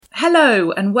Hello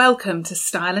and welcome to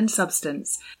Style and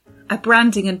Substance, a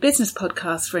branding and business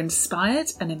podcast for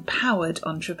inspired and empowered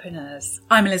entrepreneurs.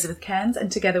 I'm Elizabeth Cairns,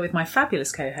 and together with my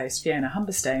fabulous co-host Fiona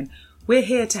Humberstone, we're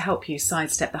here to help you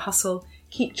sidestep the hustle,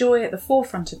 keep joy at the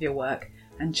forefront of your work,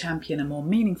 and champion a more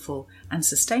meaningful and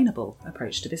sustainable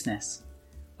approach to business.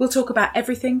 We'll talk about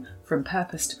everything from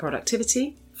purpose to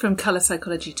productivity, from colour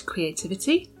psychology to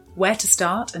creativity, where to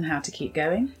start and how to keep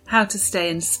going, how to stay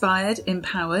inspired,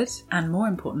 empowered, and more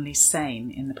importantly,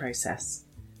 sane in the process.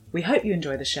 We hope you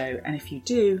enjoy the show, and if you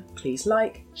do, please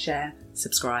like, share,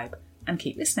 subscribe, and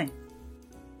keep listening.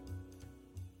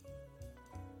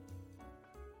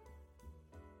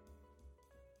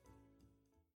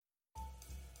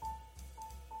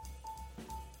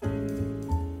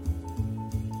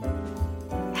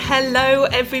 Hello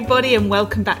everybody and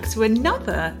welcome back to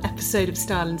another episode of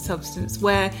Style and Substance,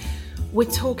 where we're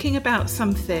talking about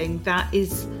something that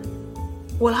is,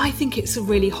 well, I think it's a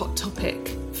really hot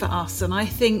topic for us, and I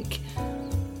think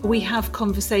we have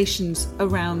conversations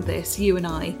around this, you and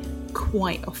I,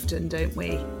 quite often, don't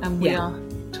we? And we are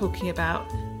talking about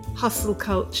hustle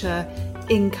culture,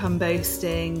 income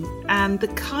boasting, and the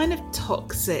kind of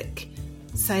toxic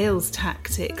sales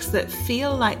tactics that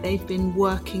feel like they've been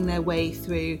working their way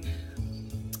through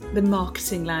the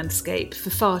marketing landscape for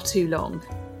far too long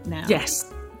now.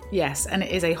 Yes, and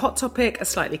it is a hot topic, a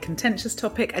slightly contentious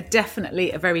topic,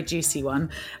 definitely a very juicy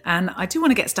one. And I do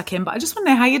want to get stuck in, but I just want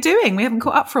to know how you're doing. We haven't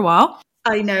caught up for a while.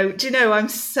 I know. Do you know, I'm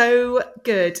so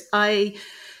good. I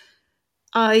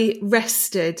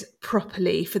rested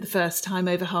properly for the first time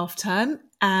over half term,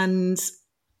 and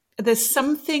there's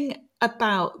something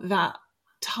about that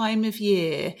time of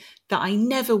year that I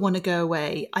never want to go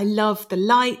away. I love the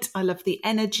light, I love the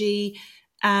energy,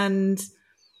 and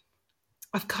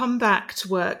I've come back to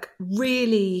work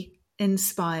really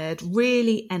inspired,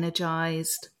 really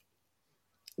energized,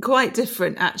 quite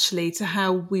different actually to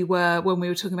how we were when we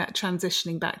were talking about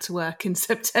transitioning back to work in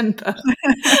September.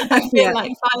 I feel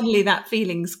like finally that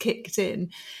feeling's kicked in,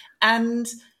 and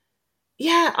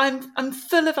yeah, I'm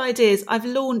full of ideas. I've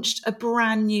launched a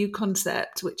brand new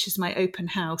concept, which is my open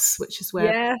house, which is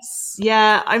where...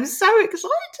 Yeah, I'm so excited.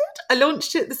 I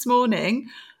launched it this morning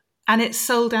and it's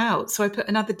sold out. So I put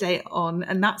another date on,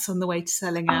 and that's on the way to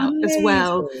selling out as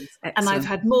well. Excellent. And I've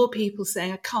had more people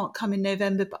saying, I can't come in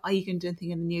November, but are you going to do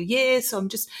anything in the new year? So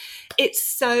it's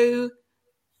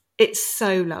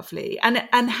so lovely.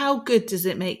 And how good does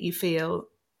it make you feel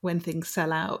when things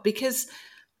sell out? Because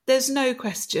there's no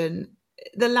question,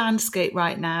 the landscape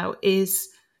right now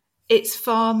it's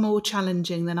far more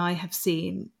challenging than I have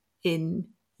seen in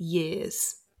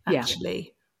years,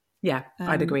 actually. Yeah,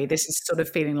 I'd agree. This is sort of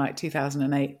feeling like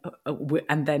 2008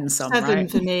 and then some,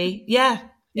 right? For me. Yeah.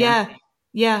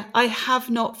 I have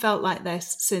not felt like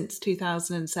this since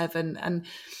 2007. And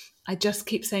I just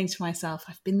keep saying to myself,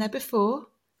 I've been there before.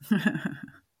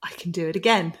 I can do it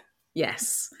again.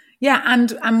 Yes. Yeah.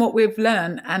 And what we've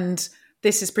learned, and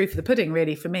this is proof of the pudding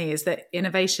really for me, is that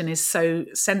innovation is so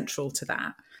central to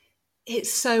that. It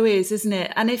so is, isn't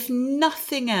it? And if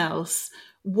nothing else,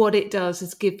 what it does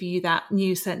is give you that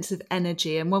new sense of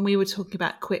energy. And when we were talking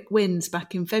about quick wins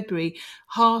back in February,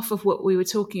 half of what we were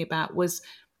talking about was,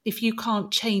 if you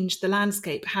can't change the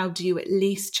landscape, how do you at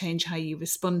least change how you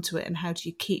respond to it, and how do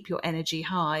you keep your energy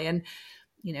high? And,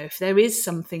 you know, if there is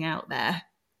something out there,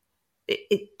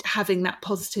 having that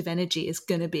positive energy is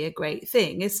going to be a great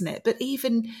thing, isn't it? But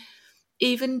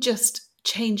even just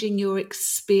changing your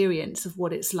experience of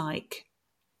what it's like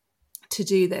to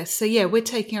do this. So yeah, we're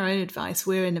taking our own advice,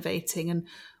 we're innovating. And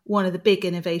one of the big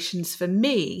innovations for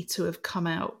me to have come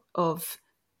out of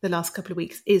the last couple of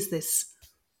weeks is this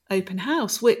open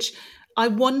house, which I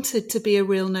wanted to be a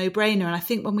real no-brainer. And I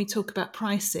think when we talk about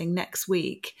pricing next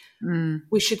week,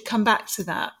 we should come back to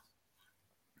that.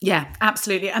 Yeah,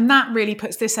 absolutely. And that really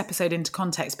puts this episode into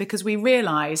context, because we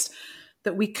realised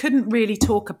that we couldn't really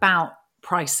talk about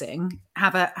pricing,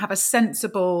 have a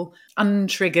sensible,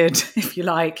 untriggered, if you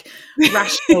like,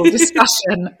 rational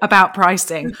discussion about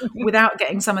pricing without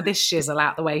getting some of this shizzle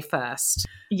out the way first.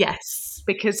 Yes.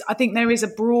 Because I think there is a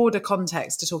broader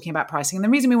context to talking about pricing. And the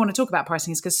reason we want to talk about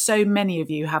pricing is because so many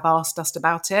of you have asked us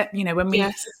about it. You know, when we,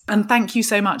 and thank you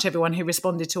so much, everyone who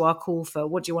responded to our call for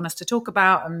what do you want us to talk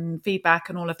about and feedback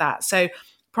and all of that. So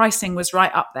pricing was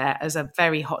right up there as a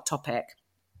very hot topic.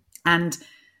 And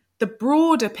the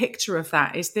broader picture of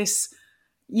that is this,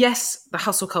 yes, the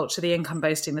hustle culture, the income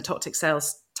boasting, the toxic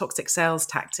sales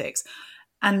tactics.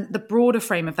 And the broader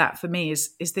frame of that for me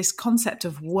is this concept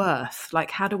of worth.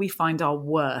 Like, how do we find our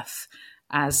worth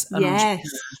as an entrepreneur?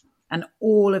 And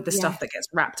all of the stuff that gets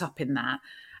wrapped up in that.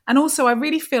 And also, I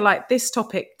really feel like this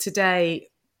topic today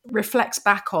reflects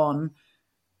back on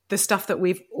the stuff that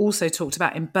we've also talked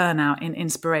about in burnout, in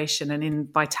inspiration, and in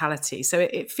vitality. So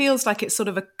it feels like it's sort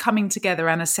of a coming together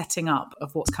and a setting up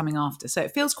of what's coming after. So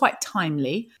it feels quite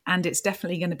timely, and it's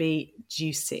definitely going to be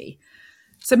juicy.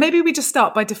 So maybe we just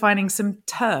start by defining some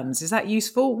terms. Is that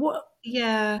useful?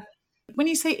 Yeah. When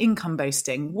you say income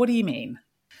boasting, what do you mean?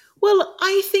 Well,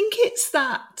 I think it's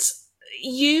that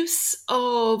use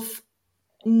of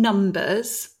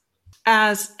numbers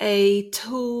as a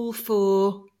tool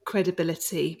for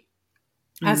credibility,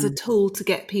 as a tool to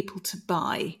get people to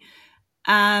buy.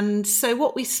 And so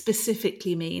what we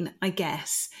specifically mean, I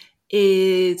guess,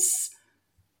 is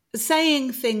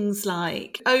saying things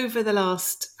like, over the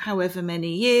last however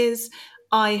many years,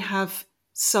 I have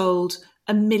sold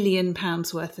 £1 million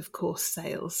worth of course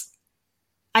sales.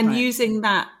 And using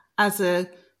that as a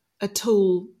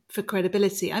tool for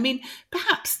credibility. I mean,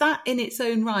 perhaps that in its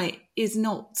own right is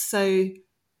not so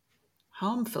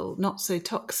harmful, not so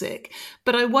toxic.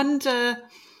 But I wonder,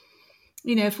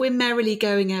 if we're merrily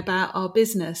going about our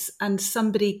business and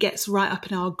somebody gets right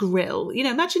up in our grill,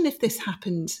 imagine if this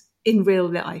happened in real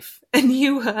life and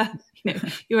you were,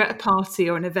 you're at a party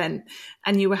or an event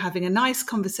and you were having a nice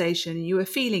conversation and you were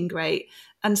feeling great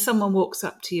and someone walks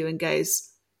up to you and goes,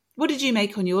 "What did you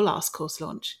make on your last course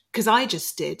launch? Because I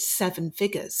just did 7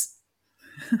 figures."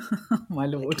 My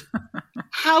Lord.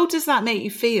 How does that make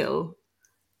you feel?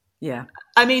 Yeah.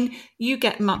 I mean, you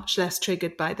get much less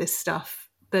triggered by this stuff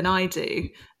than I do.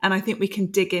 And I think we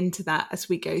can dig into that as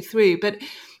we go through. But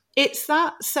it's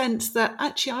that sense that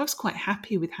actually I was quite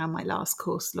happy with how my last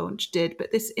course launch did.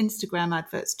 But this Instagram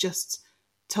advert's just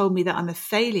told me that I'm a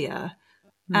failure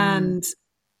and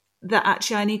that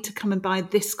actually I need to come and buy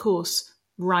this course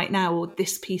right now or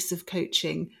this piece of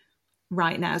coaching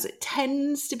right now. As it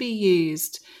tends to be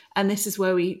used, and this is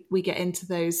where we get into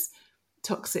those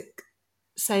toxic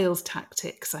sales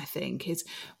tactics, I think, is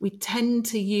we tend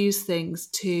to use things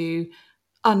to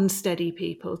unsteady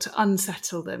people, to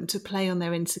unsettle them, to play on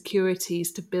their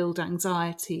insecurities, to build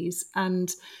anxieties,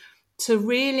 and to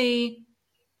really,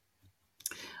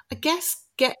 I guess,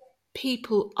 get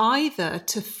people either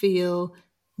to feel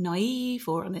naive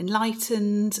or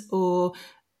unenlightened, or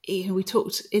we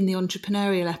talked in the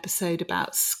entrepreneurial episode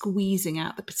about squeezing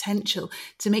out the potential,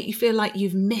 to make you feel like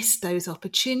you've missed those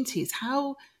opportunities.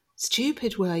 How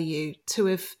stupid were you to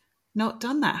have not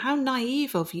done that? How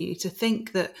naive of you to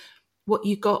think that what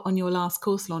you got on your last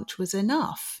course launch was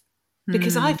enough,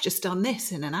 because I've just done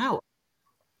this in an hour.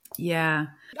 Yeah.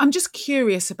 I'm just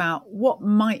curious about what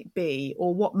might be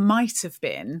or what might have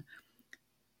been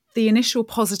the initial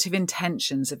positive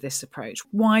intentions of this approach.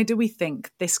 Why do we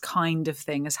think this kind of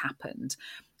thing has happened?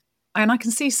 And I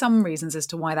can see some reasons as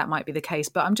to why that might be the case,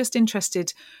 but I'm just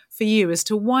interested for you as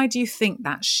to why do you think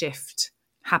that shift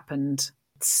happened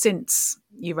since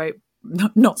you wrote,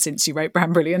 not since you wrote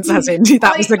Brand Brilliance, as in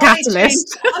that was the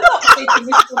catalyst. I'm not taking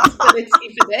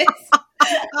responsibility for this.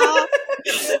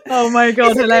 Oh my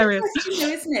God, hilarious. It's a question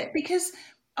though, isn't it? Because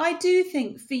I do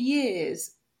think for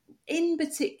years, in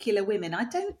particular women, I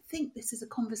don't think this is a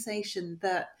conversation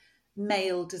that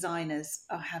male designers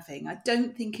are having. I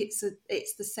don't think it's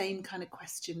the same kind of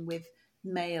question with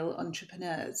male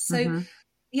entrepreneurs. So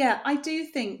yeah, I do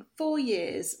think for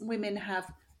years women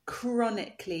have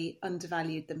chronically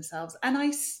undervalued themselves, and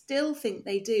I still think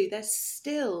they do.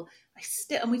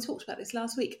 And we talked about this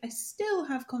last week, I still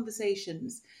have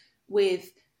conversations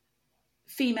with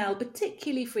female,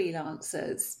 particularly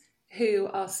freelancers, who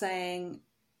are saying,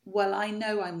 well, I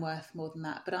know I'm worth more than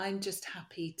that, but I'm just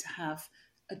happy to have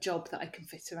a job that I can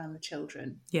fit around the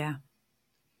children. Yeah.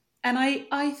 And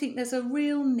I think there's a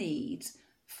real need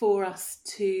for us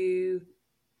to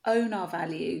own our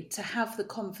value, to have the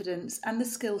confidence and the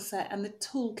skill set and the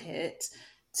toolkit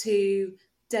to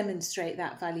demonstrate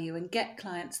that value and get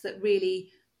clients that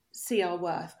really see our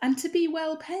worth and to be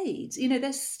well paid.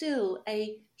 There's still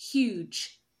a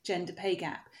huge gender pay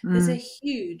gap. There's a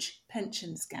huge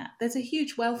pensions gap. There's a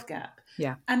huge wealth gap.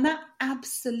 Yeah. And that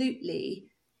absolutely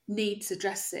needs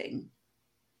addressing.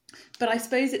 But I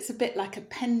suppose it's a bit like a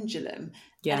pendulum.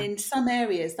 Yeah. And in some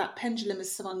areas, that pendulum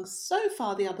has swung so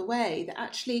far the other way that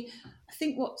actually, I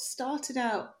think what started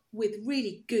out with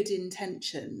really good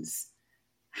intentions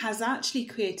has actually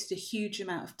created a huge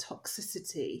amount of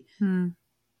toxicity.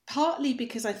 Partly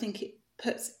because I think it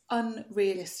puts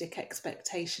unrealistic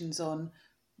expectations on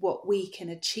what we can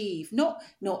achieve, not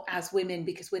as women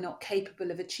because we're not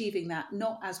capable of achieving that,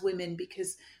 not as women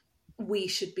because we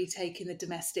should be taking the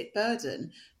domestic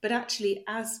burden, but actually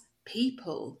as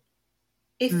people,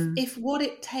 if what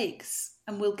it takes,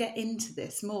 and we'll get into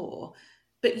this more,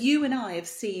 but you and I have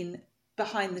seen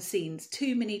behind the scenes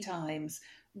too many times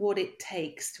what it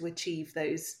takes to achieve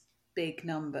those big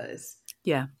numbers.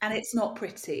 Yeah. And it's not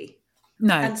pretty.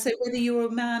 No. And so whether you're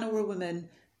a man or a woman,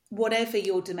 whatever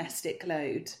your domestic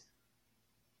load,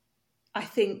 I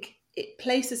think it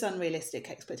places unrealistic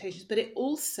expectations, but it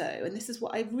also, and this is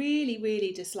what I really,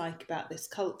 really dislike about this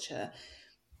culture,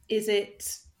 is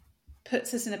it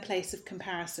puts us in a place of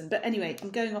comparison. But anyway, I'm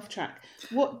going off track.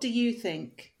 What do you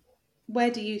think? Where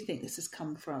do you think this has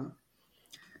come from?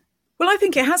 Well, I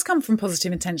think it has come from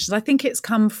positive intentions. I think it's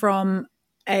come from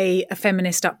a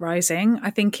feminist uprising. I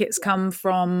think it's come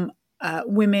from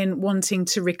women wanting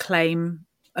to reclaim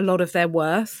a lot of their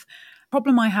worth. The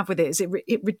problem I have with it is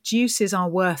it reduces our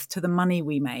worth to the money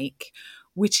we make,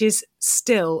 which is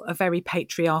still a very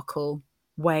patriarchal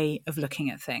way of looking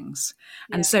at things.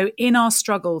 Yeah. And so in our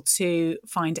struggle to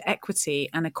find equity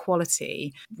and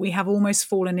equality, we have almost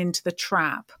fallen into the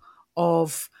trap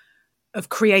of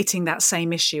creating that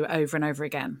same issue over and over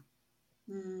again.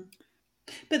 Mm.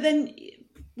 But then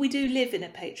we do live in a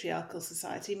patriarchal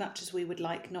society, much as we would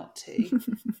like not to.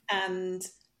 And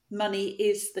money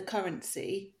is the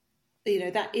currency. You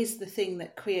know, that is the thing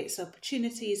that creates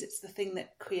opportunities. It's the thing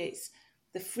that creates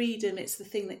the freedom. It's the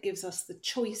thing that gives us the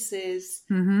choices.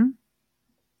 Mm-hmm.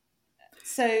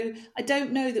 So I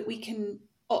don't know that we can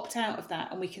opt out of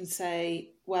that and we can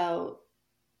say, well,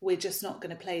 we're just not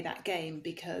going to play that game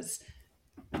because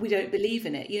we don't believe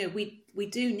in it. You know, we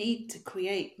do need to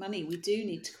create money. We do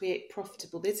need to create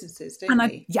profitable businesses, don't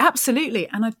we? Yeah, absolutely.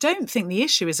 And I don't think the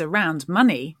issue is around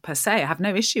money per se. I have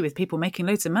no issue with people making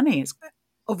loads of money. It's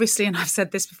obviously, and I've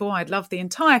said this before, I'd love the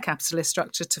entire capitalist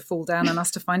structure to fall down and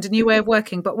us to find a new way of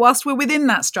working. But whilst we're within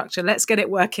that structure, let's get it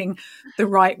working the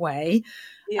right way.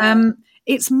 Yeah.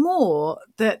 It's more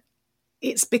that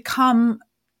it's become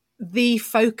the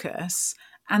focus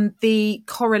and the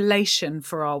correlation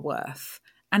for our worth.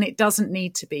 And it doesn't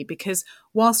need to be, because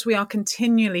whilst we are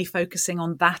continually focusing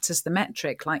on that as the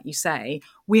metric, like you say,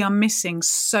 we are missing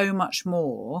so much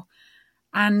more.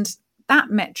 And that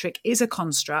metric is a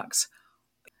construct.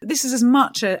 This is as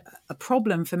much a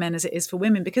problem for men as it is for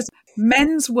women, because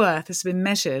men's worth has been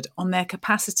measured on their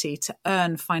capacity to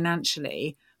earn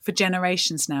financially for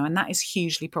generations now. And that is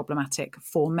hugely problematic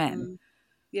for men.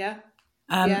 Yeah.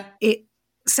 It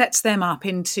sets them up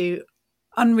into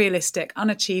unrealistic,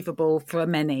 unachievable for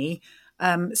many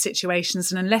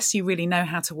situations. And unless you really know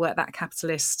how to work that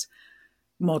capitalist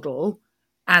model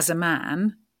as a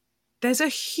man, there's a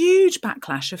huge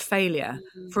backlash of failure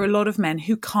for a lot of men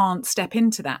who can't step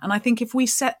into that. And I think if we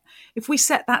set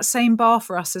that same bar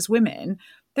for us as women,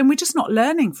 then we're just not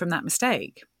learning from that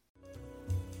mistake.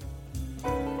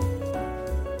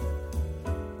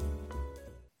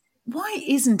 Why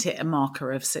isn't it a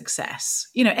marker of success?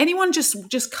 You know, anyone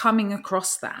just coming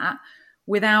across that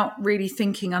without really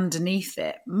thinking underneath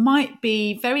it might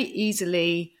be very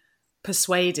easily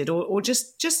persuaded or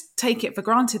just take it for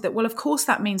granted that, well, of course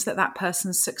that means that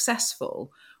person's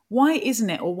successful. Why isn't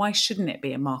it, or why shouldn't it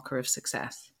be a marker of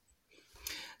success?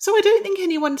 So I don't think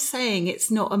anyone's saying it's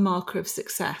not a marker of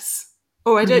success,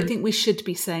 or I don't think we should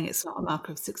be saying it's not a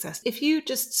marker of success. If you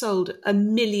just sold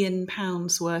 £1 million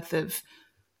worth of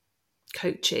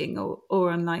coaching or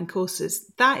online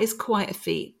courses, that is quite a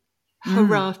feat.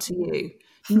 Hurrah to you.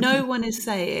 No one is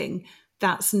saying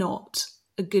that's not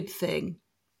a good thing.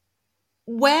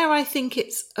 Where I think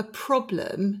it's a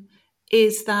problem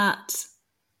is that,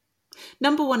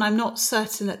 number one, I'm not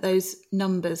certain that those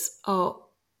numbers are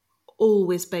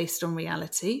always based on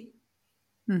reality.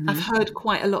 I've heard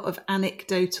quite a lot of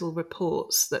anecdotal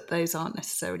reports that those aren't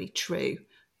necessarily true.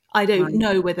 I don't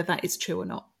know whether that is true or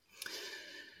not.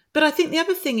 But I think the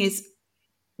other thing is,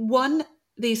 one,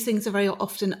 these things are very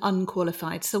often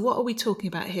unqualified. So what are we talking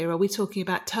about here? Are we talking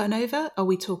about turnover? Are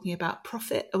we talking about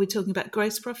profit? Are we talking about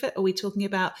gross profit? Are we talking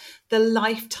about the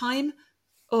lifetime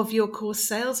of your course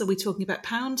sales? Are we talking about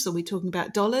pounds? Are we talking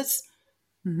about dollars?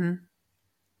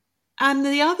 And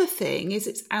the other thing is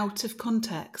it's out of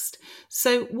context.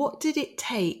 So what did it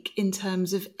take in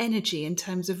terms of energy, in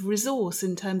terms of resource,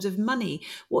 in terms of money?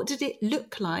 What did it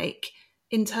look like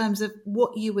in terms of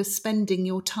what you were spending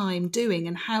your time doing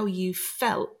and how you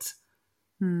felt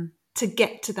to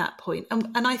get to that point?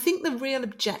 And I think the real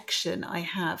objection I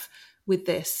have with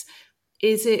this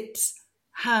is it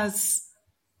has,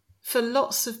 for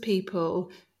lots of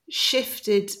people,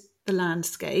 shifted the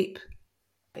landscape.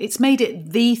 It's made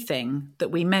it the thing that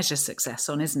we measure success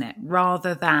on, isn't it?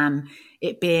 Rather than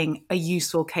it being a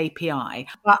useful KPI.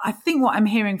 But I think what I'm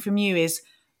hearing from you is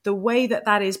the way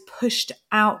that is pushed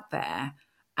out there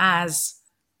as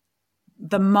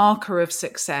the marker of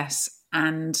success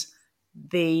and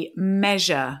the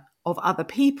measure of other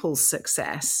people's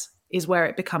success is where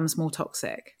it becomes more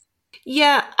toxic.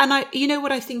 Yeah. And you know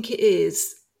what I think it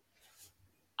is?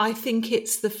 I think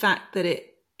it's the fact that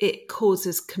it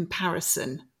causes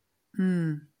comparison.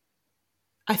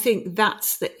 I think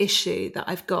that's the issue that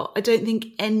I've got. I don't think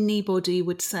anybody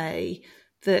would say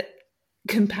that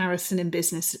comparison in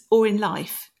business or in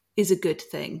life is a good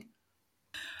thing.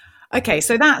 Okay,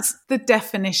 so that's the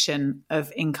definition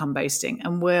of income boasting.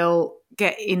 And we'll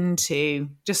get into,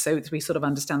 just so that we sort of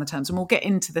understand the terms, and we'll get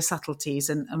into the subtleties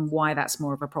and why that's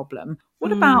more of a problem.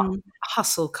 What about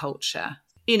hustle culture?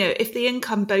 You know, if the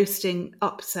income boasting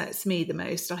upsets me the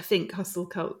most, I think hustle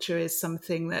culture is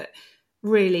something that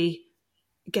really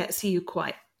gets you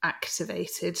quite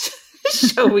activated,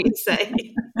 shall we say.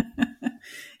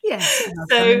 Yes.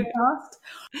 So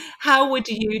how would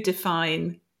you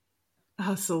define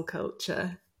hustle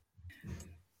culture?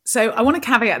 So I want to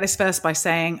caveat this first by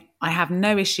saying I have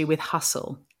no issue with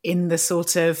hustle in the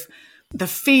sort of the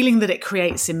feeling that it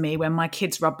creates in me when my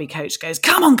kid's rugby coach goes,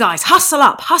 come on guys, hustle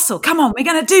up, hustle, come on, we're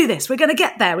going to do this, we're going to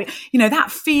get there. You know,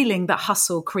 that feeling that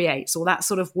hustle creates, or that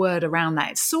sort of word around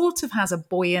that, it sort of has a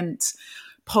buoyant,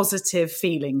 positive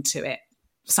feeling to it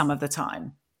some of the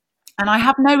time. And I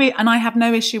have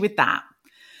no issue with that.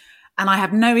 And I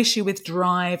have no issue with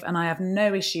drive, and I have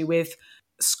no issue with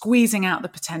squeezing out the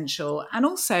potential, and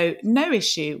also no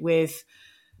issue with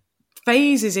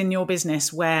phases in your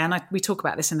business where, and we talk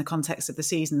about this in the context of the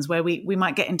seasons, where we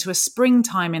might get into a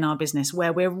springtime in our business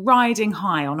where we're riding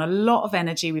high on a lot of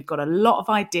energy. We've got a lot of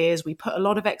ideas. We put a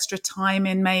lot of extra time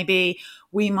in, maybe.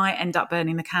 We might end up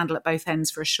burning the candle at both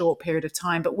ends for a short period of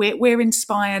time, but we're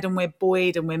inspired and we're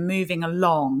buoyed and we're moving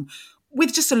along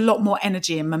with just a lot more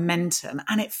energy and momentum.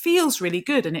 And it feels really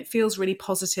good, and it feels really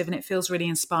positive, and it feels really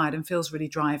inspired and feels really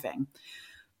driving.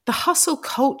 The hustle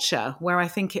culture, where I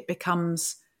think it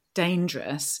becomes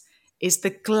dangerous, is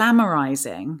the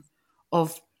glamorizing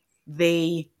of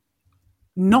the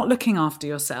not looking after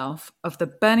yourself, of the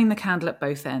burning the candle at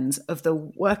both ends, of the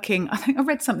working. I think I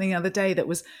read something the other day that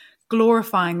was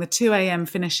glorifying the 2 a.m.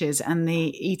 finishes and the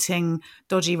eating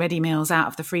dodgy ready meals out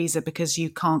of the freezer because you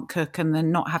can't cook, and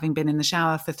then not having been in the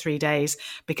shower for 3 days,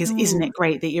 because isn't it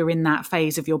great that you're in that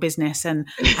phase of your business and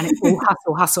it's all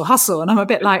hustle, hustle, hustle. And I'm a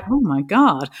bit like, oh my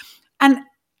God. And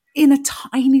in a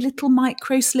tiny little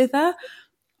micro slither,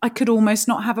 I could almost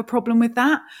not have a problem with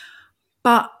that.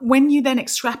 But when you then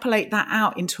extrapolate that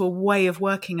out into a way of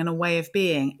working and a way of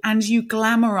being, and you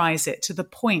glamorize it to the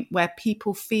point where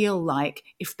people feel like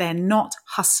if they're not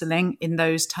hustling in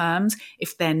those terms,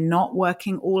 if they're not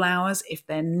working all hours, if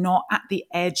they're not at the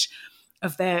edge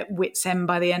of their wits' end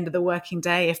by the end of the working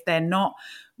day, if they're not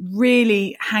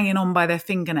really hanging on by their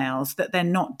fingernails, that they're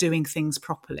not doing things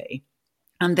properly.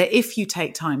 And that if you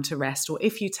take time to rest, or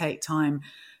if you take time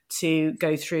to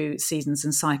go through seasons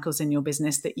and cycles in your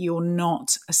business, that you're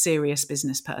not a serious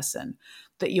business person,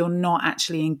 that you're not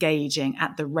actually engaging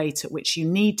at the rate at which you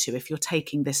need to if you're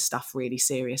taking this stuff really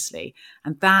seriously.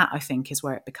 And that, I think, is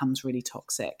where it becomes really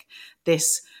toxic.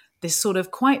 This sort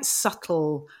of quite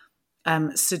subtle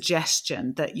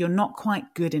suggestion that you're not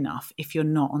quite good enough if you're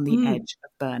not on the edge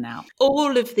of burnout.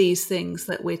 All of these things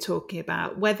that we're talking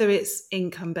about, whether it's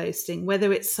income boasting,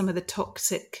 whether it's some of the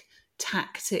toxic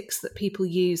tactics that people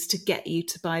use to get you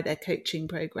to buy their coaching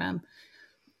program,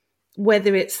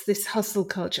 whether it's this hustle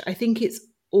culture, I think it's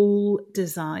all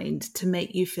designed to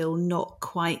make you feel not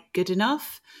quite good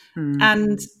enough.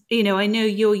 And, you know, I know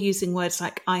you're using words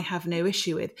like I have no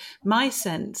issue with. My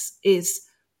sense is,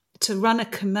 to run a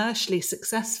commercially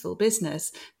successful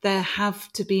business, there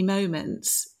have to be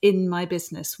moments in my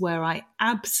business where I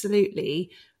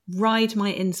absolutely ride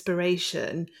my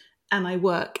inspiration and I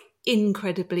work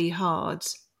incredibly hard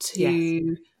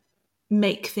to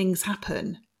make things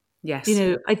happen. Yes. You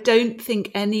know, I don't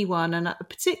think anyone, and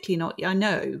particularly not, I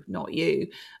know not you,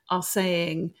 are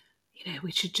saying, you know,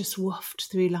 we should just waft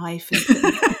through life and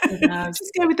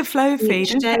just go with the flow feed.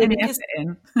 Because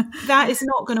that is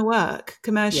not going to work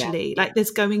commercially. Like,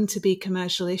 there's going to be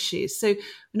commercial issues. So we're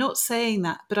not saying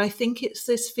that, but I think it's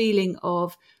this feeling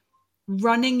of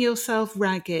running yourself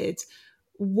ragged,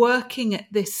 working at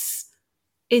this,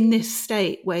 in this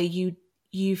state where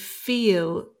you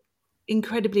feel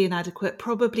incredibly inadequate,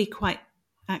 probably quite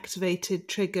activated,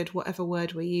 triggered, whatever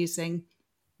word we're using.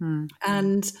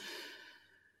 And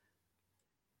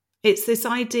it's this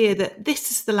idea that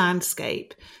this is the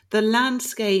landscape. The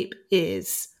landscape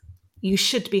is you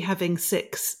should be having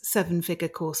 6-7-figure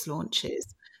course launches.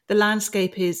 The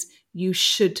landscape is you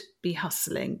should be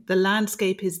hustling. The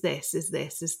landscape is this, is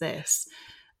this, is this.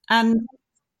 And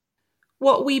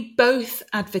what we both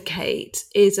advocate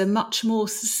is a much more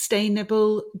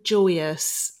sustainable,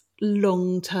 joyous,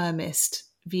 long-termist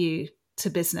view to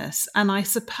business. And I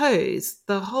suppose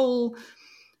the whole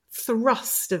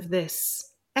thrust of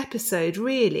this episode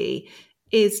really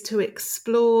is to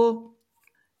explore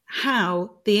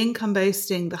how the income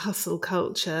boasting, the hustle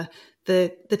culture,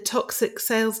 the toxic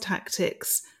sales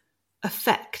tactics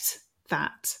affect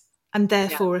that, and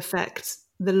therefore affect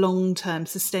the long-term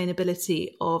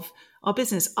sustainability of our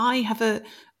business. I have a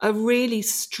really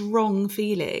strong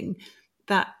feeling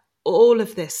that all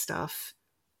of this stuff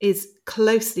is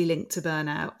closely linked to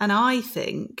burnout, and I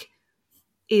think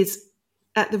is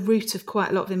at the root of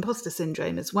quite a lot of imposter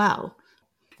syndrome as well.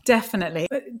 Definitely.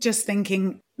 Just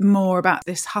thinking more about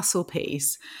this hustle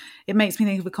piece, it makes me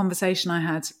think of a conversation I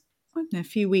had a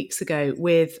few weeks ago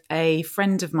with a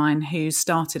friend of mine who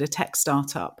started a tech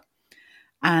startup.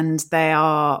 And they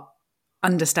are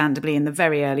understandably in the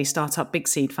very early startup, big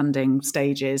seed funding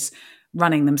stages,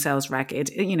 running themselves ragged.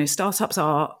 You know, startups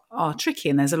are tricky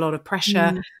and there's a lot of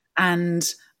pressure.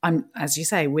 And as you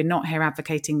say, we're not here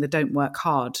advocating the don't work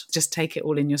hard, just take it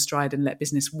all in your stride and let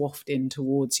business waft in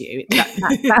towards you.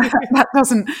 That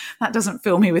doesn't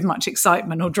fill me with much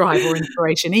excitement or drive or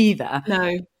inspiration either.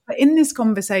 No. But in this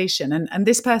conversation, and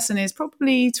this person is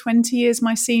probably 20 years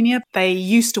my senior, they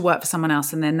used to work for someone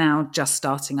else and they're now just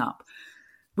starting up,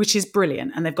 which is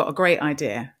brilliant. And they've got a great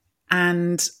idea.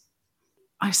 And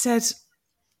I said,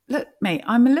 look, mate,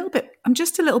 I'm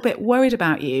just a little bit worried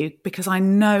about you because I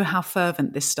know how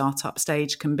fervent this startup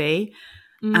stage can be.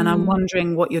 And I'm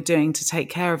wondering what you're doing to take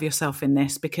care of yourself in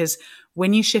this, because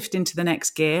when you shift into the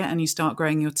next gear and you start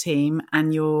growing your team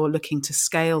and you're looking to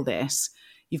scale this,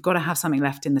 you've got to have something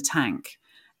left in the tank.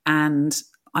 And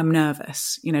I'm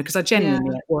nervous, because I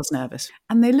genuinely was nervous.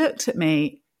 And they looked at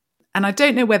me, and I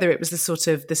don't know whether it was the sort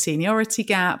of the seniority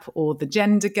gap or the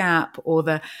gender gap or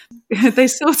they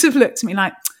sort of looked at me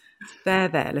like,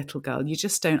 there, little girl, you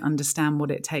just don't understand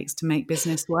what it takes to make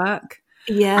business work.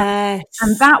 Yes.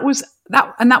 And that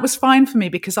was fine for me,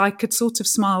 because I could sort of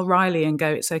smile wryly and go,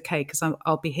 it's okay, because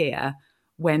I'll be here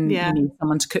when you need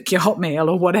someone to cook your hot meal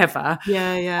or whatever.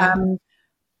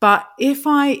 But if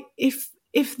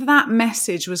that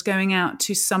message was going out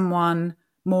to someone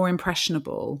more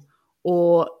impressionable,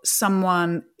 or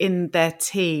someone in their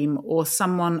team, or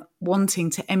someone wanting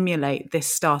to emulate this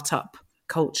startup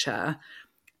culture,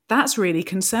 that's really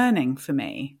concerning for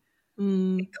me,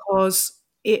 because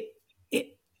it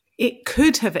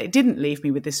didn't leave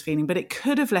me with this feeling, but it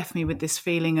could have left me with this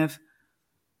feeling of,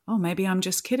 oh, maybe I'm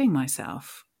just kidding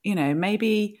myself.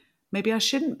 Maybe I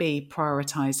shouldn't be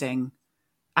prioritizing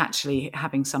actually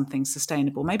having something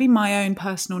sustainable. Maybe my own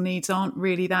personal needs aren't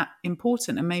really that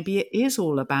important, and maybe it is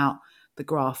all about the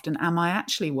graft, and am I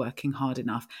actually working hard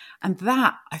enough? And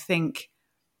that, I think,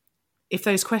 if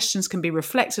those questions can be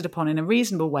reflected upon in a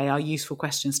reasonable way, are useful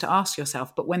questions to ask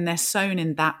yourself. But when they're sown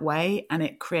in that way, and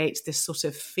it creates this sort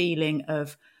of feeling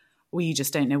of, well, you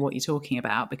just don't know what you're talking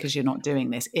about because you're not doing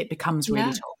this, it becomes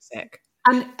really toxic.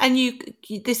 And you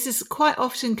this is quite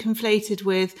often conflated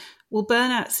with, well,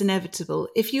 burnout's inevitable.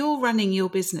 If you're running your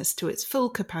business to its full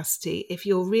capacity, if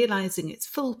you're realizing its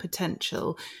full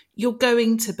potential, you're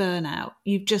going to burn out.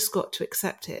 You've just got to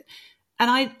accept it. And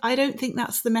I don't think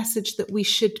that's the message that we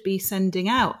should be sending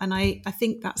out. And I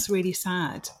think that's really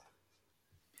sad.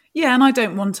 Yeah, and I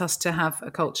don't want us to have a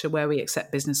culture where we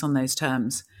accept business on those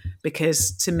terms,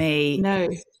 because to me, no.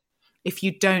 If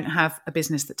you don't have a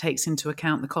business that takes into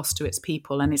account the cost to its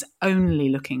people and is only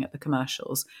looking at the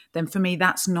commercials, then for me,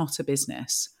 that's not a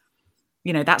business.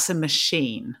 That's a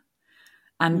machine.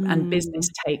 And business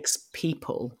takes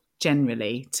people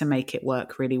generally to make it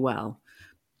work really well.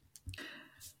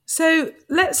 So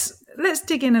let's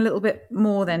dig in a little bit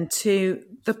more then to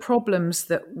the problems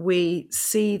that we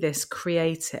see this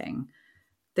creating,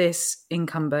 this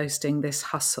income boasting, this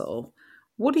hustle.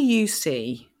 What do you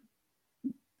see?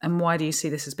 And why do you see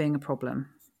this as being a problem?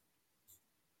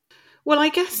 Well, I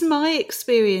guess my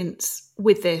experience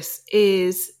with this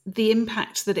is the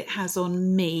impact that it has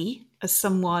on me as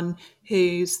someone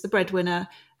who's the breadwinner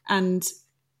and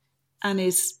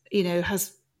is,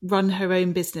 has run her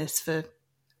own business for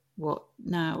what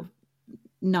now,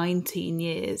 19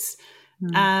 years.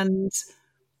 And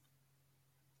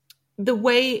the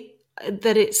way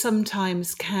that it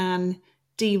sometimes can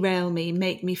derail me,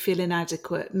 make me feel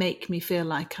inadequate, make me feel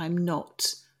like I'm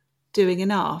not doing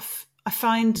enough, I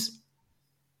find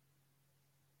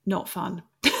not fun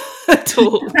at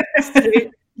all.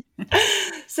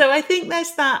 So I think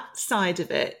there's that side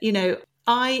of it.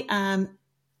 I am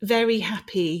very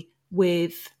happy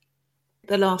with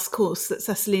the last course that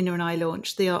Cecilina and I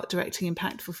launched, the Art Directing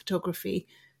Impactful Photography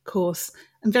course.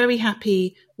 I'm very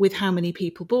happy with how many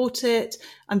people bought it.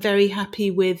 I'm very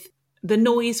happy with the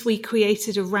noise we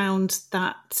created around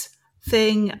that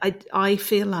thing. I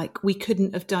feel like we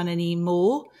couldn't have done any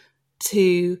more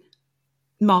to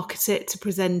market it, to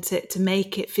present it, to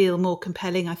make it feel more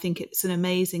compelling. I think it's an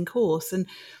amazing course. And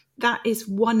that is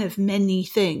one of many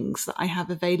things that I have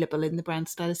available in the Brand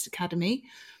Stylist Academy.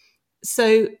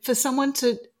 So for someone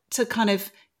to kind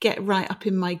of get right up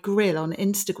in my grill on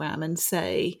Instagram and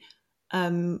say,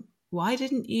 why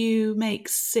didn't you make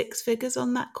 6 figures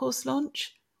on that course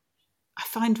launch? I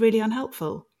find really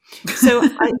unhelpful. So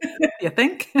you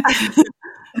think?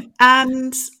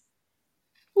 And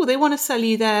well, they want to sell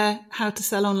you their how to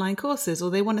sell online courses,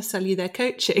 or they want to sell you their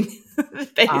coaching,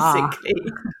 basically.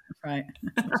 Right.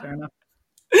 Fair enough.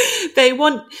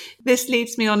 This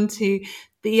leads me on to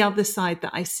the other side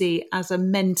that I see as a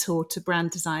mentor to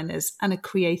brand designers and a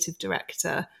creative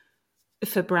director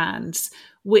for brands,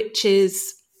 which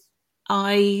is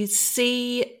I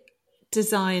see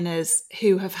designers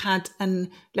who have had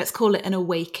let's call it an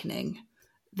awakening,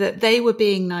 that they were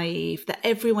being naive, that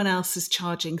everyone else is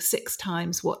charging 6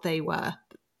 times what they were,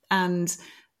 and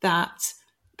that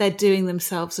they're doing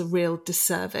themselves a real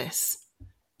disservice.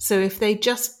 So if they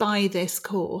just buy this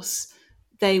course,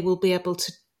 they will be able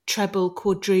to treble,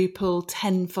 quadruple,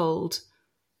 tenfold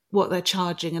what they're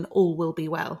charging, and all will be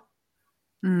well.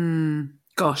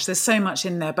 Gosh, there's so much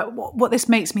in there. But what this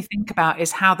makes me think about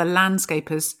is how the landscape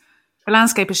has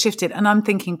shifted. And I'm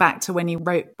thinking back to when you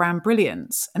wrote Brand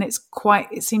Brilliance, and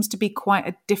it seems to be quite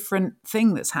a different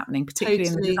thing that's happening, particularly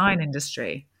in the design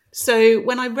industry. So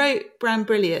when I wrote Brand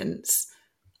Brilliance,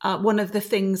 one of the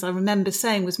things I remember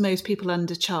saying was most people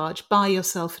undercharge. Buy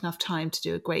yourself enough time to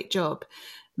do a great job.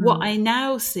 What I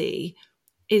now see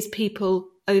is people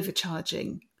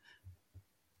overcharging.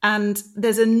 And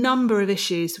there's a number of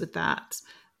issues with that.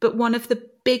 But one of the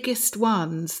biggest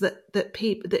ones that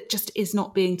just is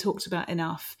not being talked about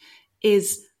enough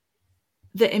is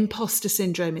the imposter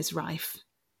syndrome is rife.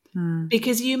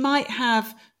 Because you might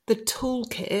have the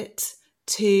toolkit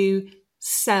to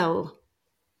sell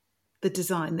the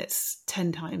design that's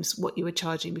 10 times what you were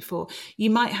charging before. You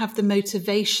might have the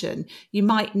motivation. You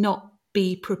might not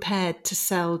be prepared to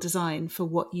sell design for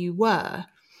what you were.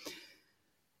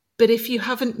 But if you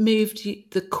haven't moved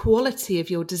the quality of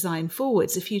your design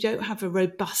forwards, if you don't have a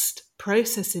robust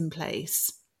process in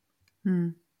place,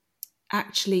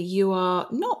 actually you are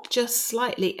not just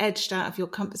slightly edged out of your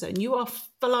comfort zone, you are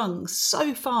flung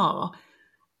so far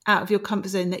out of your comfort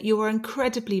zone that you are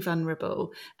incredibly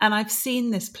vulnerable. And I've seen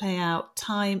this play out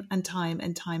time and time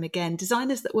and time again.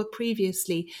 Designers that were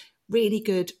previously really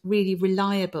good, really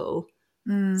reliable,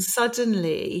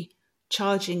 suddenly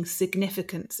charging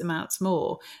significant amounts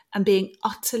more and being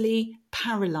utterly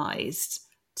paralyzed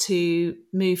to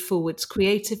move forwards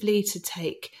creatively, to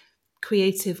take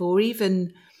creative or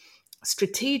even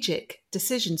strategic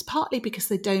decisions, partly because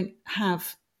they don't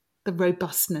have the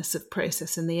robustness of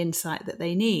process and the insight that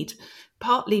they need,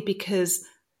 partly because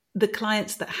the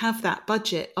clients that have that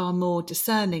budget are more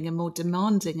discerning and more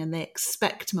demanding and they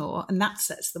expect more, and that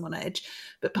sets them on edge,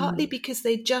 but partly because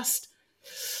they just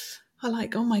are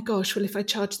like, oh my gosh, well, if I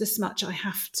charge this much, I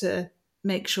have to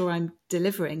make sure I'm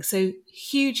delivering. So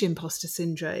huge imposter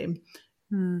syndrome,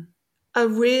 a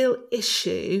real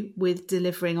issue with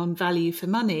delivering on value for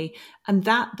money. And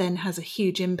that then has a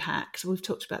huge impact, we've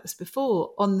talked about this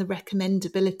before, on the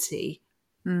recommendability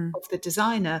of the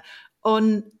designer,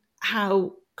 on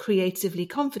how creatively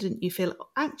confident you feel,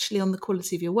 actually on the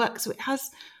quality of your work. So it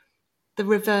has the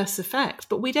reverse effect.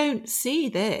 But we don't see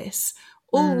this.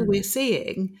 All we're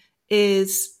seeing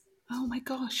is, oh my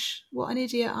gosh, what an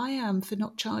idiot I am for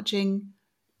not charging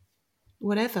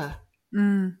whatever.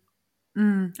 And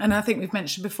I think we've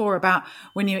mentioned before about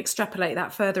when you extrapolate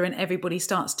that further and everybody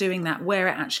starts doing that, where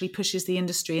it actually pushes the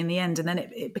industry in the end, and then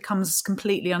it becomes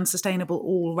completely unsustainable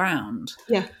all round.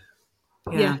 Yeah,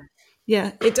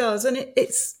 it does. And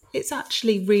it's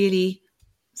actually really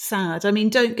sad. I mean,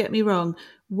 don't get me wrong.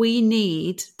 We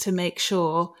need to make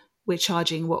sure we're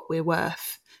charging what we're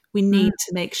worth. We need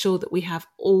to make sure that we have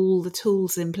all the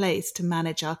tools in place to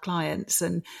manage our clients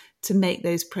and to make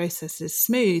those processes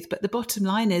smooth. But the bottom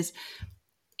line is,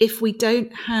 if we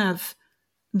don't have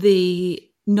the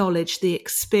knowledge, the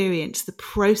experience, the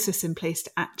process in place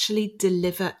to actually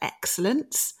deliver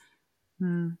excellence,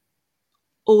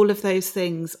 all of those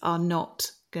things are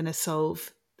not going to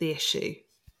solve the issue.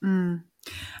 And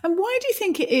why do you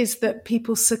think it is that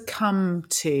people succumb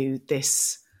to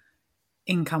this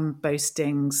income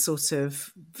boasting sort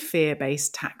of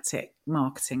fear-based tactic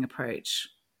marketing approach?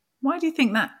 Why do you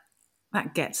think that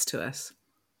gets to us?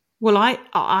 Well,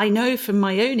 I know from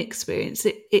my own experience,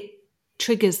 it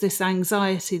triggers this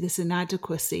anxiety, this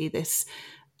inadequacy, this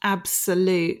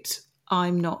absolute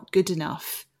I'm not good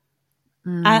enough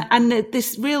And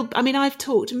this real, I mean, I've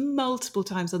talked multiple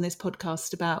times on this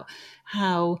podcast about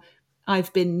how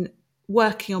I've been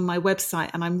working on my website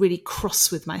and I'm really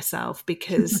cross with myself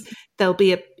because there'll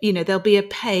be a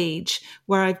page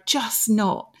where I've just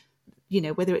not,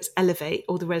 whether it's Elevate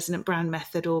or the Resonant Brand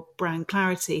Method or Brand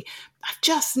Clarity, I've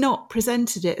just not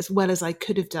presented it as well as I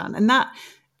could have done. And that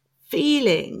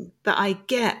feeling that I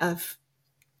get of,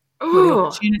 the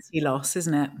opportunity loss,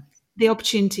 isn't it? The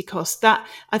opportunity cost, that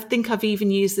I think I've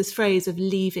even used this phrase of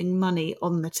leaving money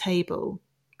on the table.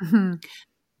 Mm-hmm.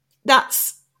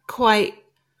 That's quite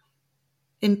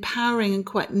empowering and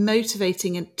quite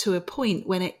motivating, and to a point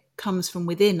when it comes from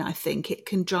within, I think it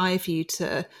can drive you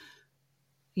to,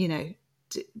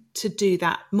 to do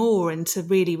that more and to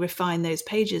really refine those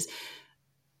pages.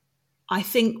 I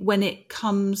think when it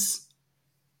comes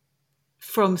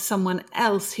from someone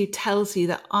else who tells you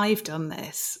that I've done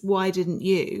this, why didn't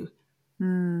you?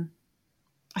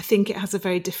 I think it has a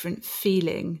very different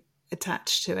feeling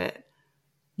attached to it.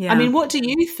 Yeah. I mean, what do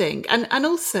you think? And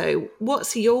also,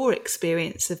 what's your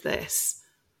experience of this?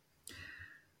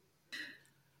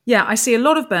 Yeah, I see a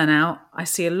lot of burnout. I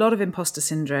see a lot of imposter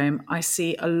syndrome. I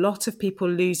see a lot of people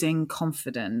losing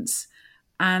confidence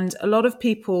and a lot of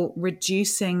people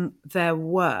reducing their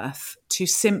worth to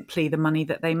simply the money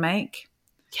that they make.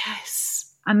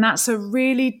 Yes. And that's a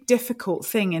really difficult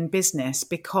thing in business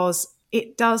because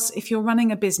it does, if you're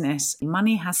running a business,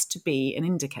 money has to be an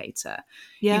indicator.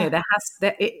 Yeah.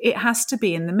 It has to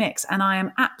be in the mix. And I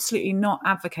am absolutely not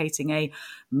advocating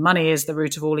money is the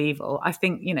root of all evil. I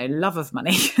think, love of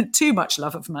money, too much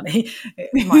love of money,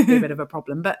 it might be a bit of a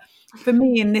problem. But for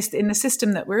me, in the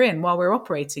system that we're in, while we're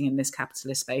operating in this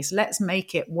capitalist space, let's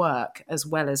make it work as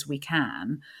well as we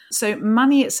can. So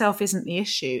money itself isn't the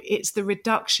issue. It's the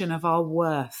reduction of our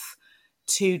worth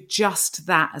to just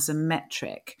that as a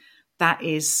metric. That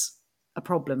is a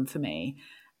problem for me.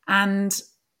 And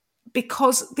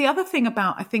because the other thing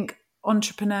about, I think,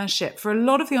 entrepreneurship, for a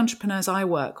lot of the entrepreneurs I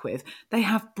work with, they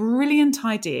have brilliant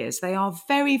ideas. They are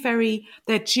very, very,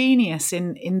 they're genius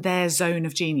in their zone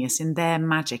of genius, in their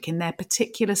magic, in their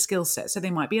particular skill set. So they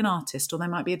might be an artist, or they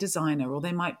might be a designer, or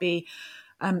they might be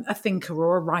a thinker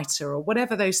or a writer, or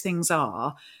whatever those things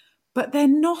are. But they're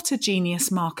not a genius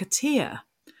marketeer.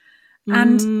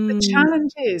 And the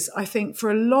challenge is, I think,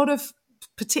 for a lot of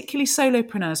particularly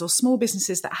solopreneurs or small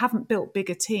businesses that haven't built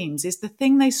bigger teams, is the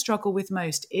thing they struggle with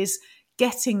most is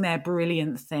getting their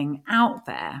brilliant thing out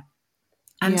there.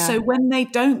 And so when they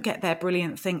don't get their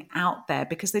brilliant thing out there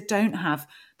because they don't have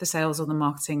the sales or the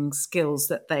marketing skills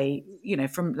that they,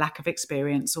 from lack of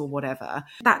experience or whatever,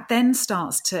 that then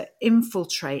starts to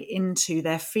infiltrate into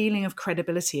their feeling of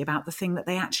credibility about the thing that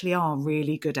they actually are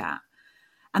really good at.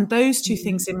 And those two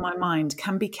things in my mind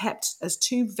can be kept as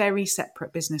two very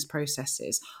separate business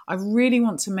processes. I really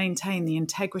want to maintain the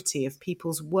integrity of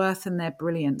people's worth and their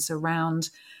brilliance around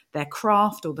their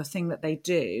craft or the thing that they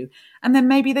do. And then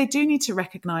maybe they do need to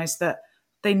recognize that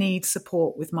they need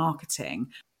support with marketing.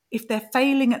 If they're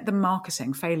failing at the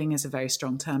marketing, failing is a very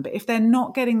strong term, but if they're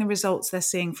not getting the results they're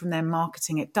seeing from their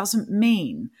marketing, it doesn't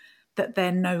mean that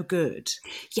they're no good.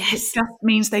 Yes. It just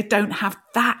means they don't have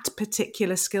that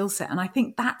particular skill set. And I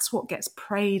think that's what gets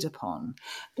preyed upon.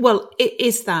 Well, it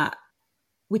is that.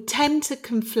 We tend to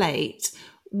conflate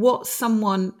what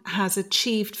someone has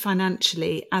achieved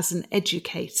financially as an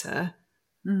educator,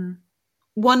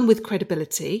 one with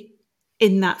credibility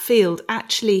in that field.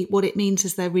 Actually, what it means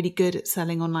is they're really good at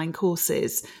selling online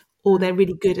courses, or they're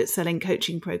really good at selling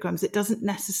coaching programs. It doesn't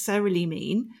necessarily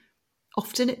mean,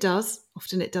 often it does,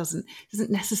 often it doesn't. It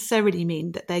doesn't necessarily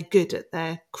mean that they're good at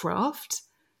their craft.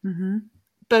 Mm-hmm.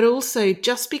 But also,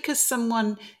 just because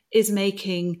someone is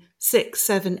making 6,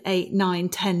 7, 8, 9,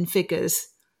 10 figures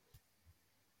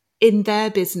in their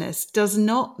business does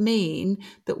not mean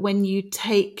that when you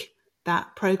take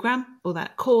that program or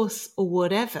that course or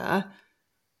whatever,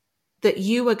 that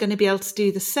you are going to be able to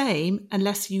do the same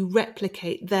unless you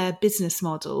replicate their business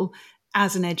model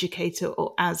as an educator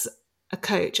or as a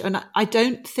coach. And I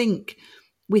don't think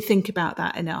we think about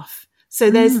that enough.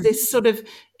 So there's this sort of,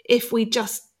 if we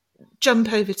just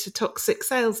jump over to toxic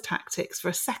sales tactics for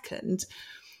a second,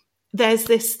 there's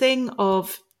this thing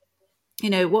of,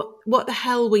 what the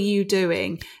hell were you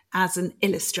doing as an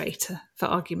illustrator, for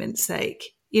argument's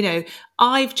sake?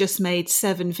 I've just made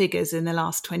 7 figures in the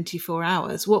last 24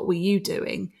 hours. What were you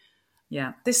doing?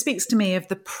 Yeah, this speaks to me of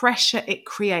the pressure it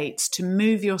creates to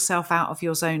move yourself out of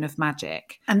your zone of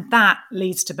magic. And that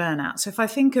leads to burnout. So if I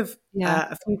think of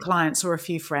a few clients or a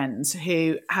few friends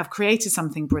who have created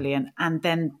something brilliant and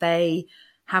then they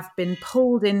have been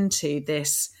pulled into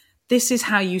this this is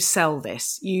how you sell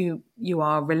this. You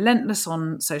are relentless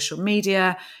on social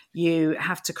media. You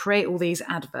have to create all these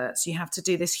adverts. You have to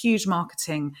do this huge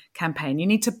marketing campaign. You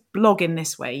need to blog in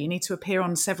this way. You need to appear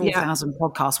on several thousand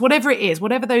podcasts, whatever it is,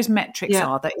 whatever those metrics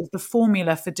are, that is the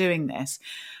formula for doing this.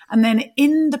 And then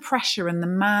in the pressure and the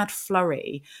mad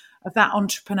flurry of that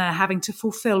entrepreneur having to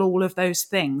fulfill all of those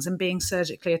things and being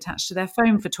surgically attached to their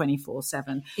phone for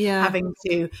 24/7, having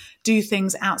to do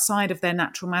things outside of their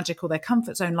natural magic or their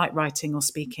comfort zone, like writing or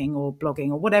speaking or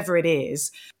blogging or whatever it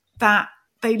is, that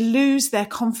they lose their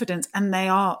confidence and they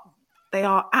are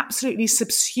absolutely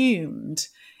subsumed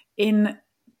in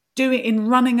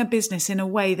running a business in a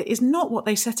way that is not what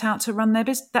they set out to run their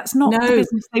business. That's not the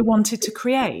business they wanted to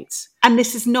create. And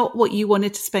this is not what you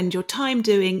wanted to spend your time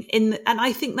doing. And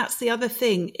I think that's the other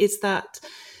thing, is that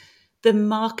the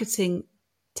marketing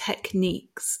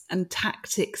techniques and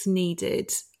tactics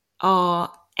needed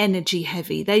are energy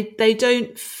heavy. They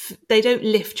don't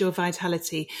lift your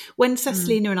vitality. When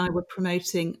Cecilina and I were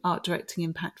promoting art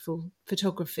directing impactful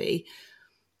photography,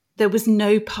 there was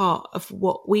no part of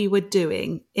what we were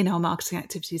doing in our marketing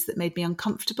activities that made me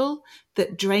uncomfortable,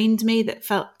 that drained me, that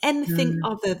felt anything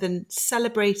other than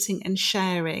celebrating and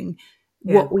sharing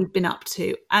what we've been up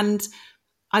to. And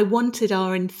I wanted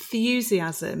our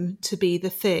enthusiasm to be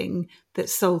the thing that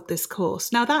sold this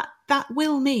course. Now that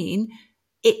will mean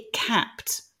it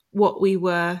capped what we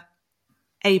were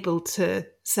able to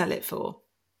sell it for.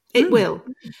 It will.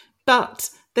 But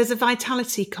there's a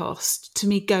vitality cost to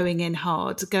me going in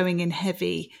hard, going in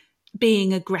heavy,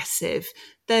 being aggressive.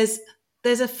 There's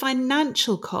a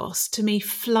financial cost to me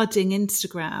flooding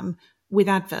Instagram with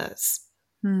adverts.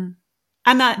 And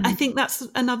I think that's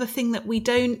another thing that we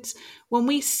don't, when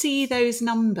we see those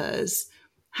numbers,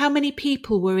 how many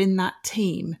people were in that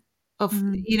team of,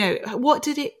 what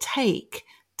did it take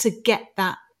to get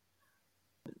that?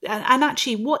 And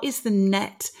actually, what is the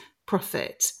net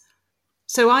profit?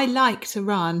 So I like to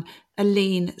run a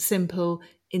lean, simple,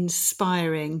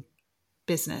 inspiring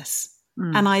business.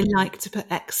 And I like to put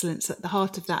excellence at the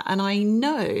heart of that. And I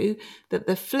know that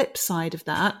the flip side of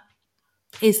that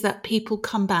is that people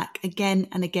come back again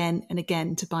and again and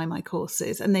again to buy my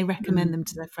courses, and they recommend them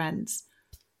to their friends.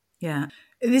 Yeah.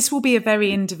 This will be a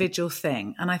very individual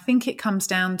thing. And I think it comes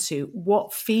down to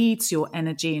what feeds your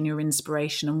energy and your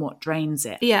inspiration and what drains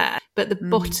it. Yeah. But the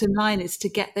bottom line is to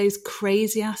get those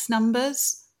crazy ass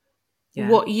numbers. Yeah.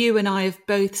 What you and I have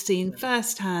both seen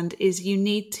firsthand is you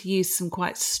need to use some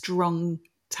quite strong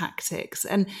tactics.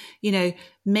 And,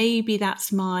 maybe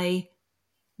that's my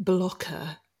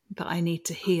blocker that I need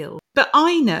to heal. But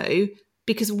I know,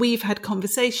 because we've had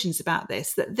conversations about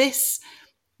this, that this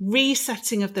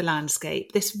resetting of the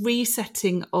landscape, this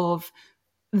resetting of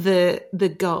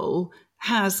the goal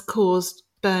has caused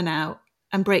burnout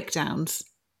and breakdowns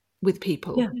with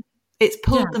people. Yeah. It's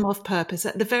pulled them off purpose.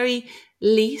 At the very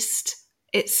least,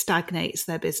 it stagnates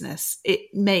their business. It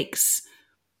makes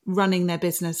running their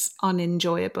business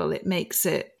unenjoyable.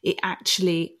 It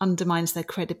actually undermines their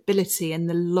credibility and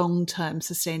the long-term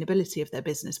sustainability of their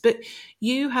business. But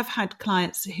you have had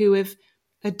clients who have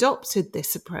adopted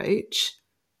this approach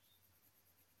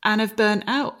and have burnt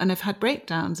out and have had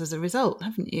breakdowns as a result,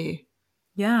 haven't you?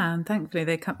 Yeah, and thankfully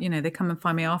they come and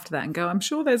find me after that and go, I'm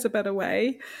sure there's a better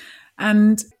way.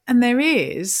 And there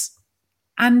is.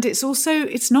 And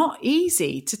it's not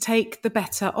easy to take the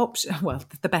better option, well,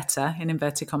 the better, in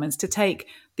inverted commas, to take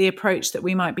the approach that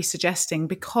we might be suggesting,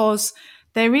 because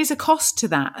there is a cost to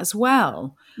that as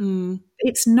well.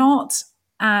 It's not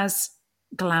as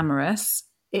glamorous.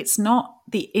 It's not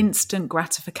the instant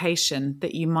gratification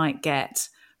that you might get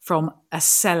from a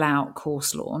sellout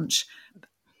course launch.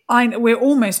 We're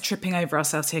almost tripping over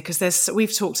ourselves here, because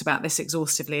we've talked about this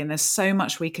exhaustively and there's so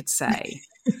much we could say.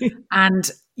 And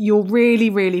you're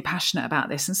really, really passionate about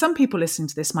this. And some people listening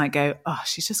to this might go, oh,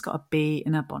 she's just got a bee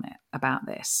in her bonnet about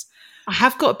this. I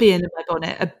have got a bee in my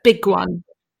bonnet, a big one,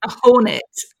 a hornet.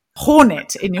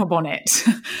 Hornet in your bonnet.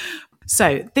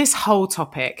 So this whole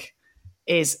topic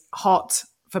is hot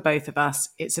for both of us.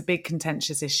 It's a big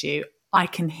contentious issue. I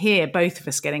can hear both of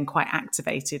us getting quite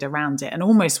activated around it and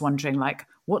almost wondering, like,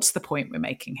 what's the point we're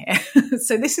making here?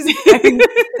 So this is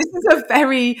a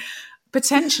very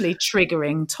potentially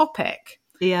triggering topic.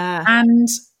 Yeah. And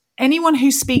anyone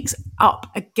who speaks up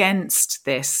against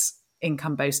this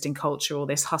income boasting culture or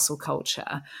this hustle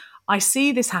culture, I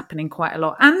see this happening quite a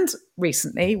lot, and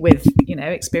recently with,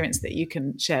 experience that you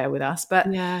can share with us. But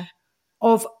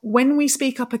of when we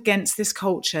speak up against this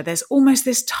culture, there's almost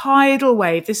this tidal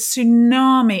wave, this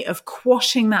tsunami of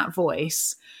quashing that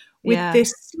voice with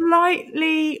this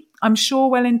slightly, I'm sure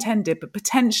well-intended, but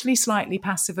potentially slightly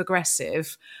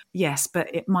passive-aggressive, yes,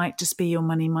 but it might just be your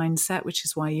money mindset, which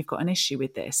is why you've got an issue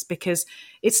with this, because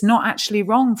it's not actually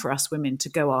wrong for us women to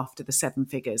go after the 7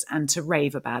 figures and to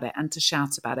rave about it and to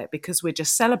shout about it, because we're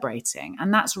just celebrating.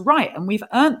 And that's right. And we've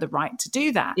earned the right to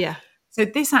do that. Yeah. So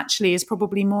this actually is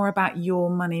probably more about your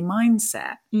money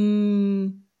mindset.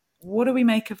 What do we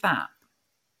make of that?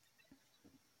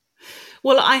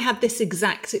 Well, I had this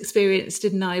exact experience,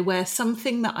 didn't I, where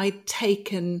something that I'd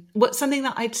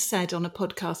said on a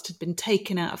podcast had been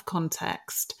taken out of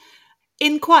context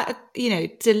in quite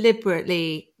a,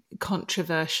 deliberately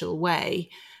controversial way.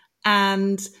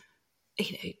 And,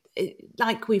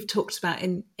 like we've talked about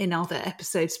in other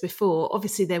episodes before,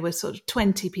 obviously there were sort of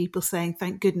 20 people saying,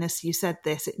 thank goodness you said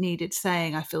this. It needed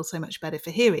saying. I feel so much better for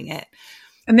hearing it.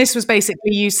 And this was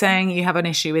basically you saying you have an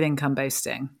issue with income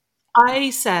boasting. I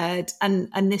said, and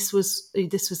this was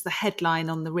the headline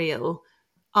on the reel,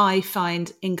 I find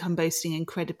income boasting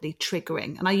incredibly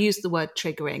triggering. And I used the word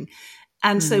triggering.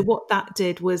 And so what that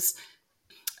did was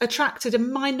attracted a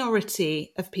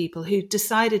minority of people who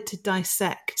decided to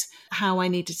dissect how I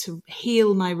needed to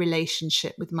heal my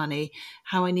relationship with money,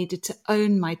 how I needed to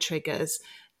own my triggers,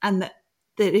 and that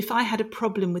if I had a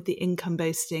problem with the income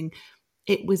boasting,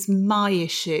 it was my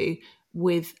issue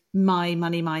with my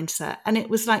money mindset. And it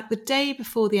was like the day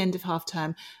before the end of half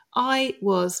term, I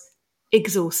was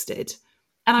exhausted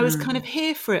and I was kind of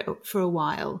here for it for a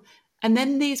while. And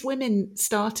then these women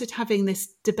started having this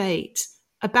debate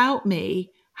about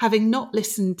me having not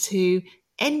listened to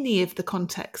any of the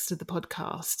context of the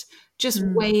podcast, just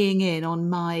weighing in on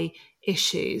my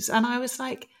issues. And I was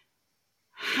like,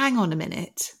 hang on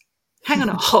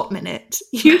a hot minute.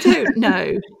 You don't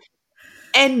know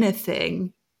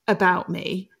anything about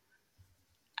me.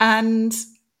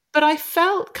 But I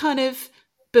felt kind of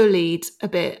bullied a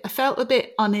bit. I felt a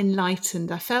bit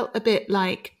unenlightened. I felt a bit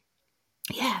like,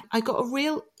 I got a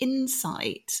real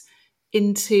insight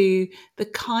into the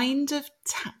kind of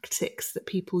tactics that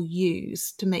people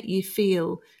use to make you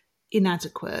feel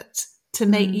inadequate, to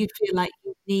make you feel like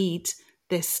you need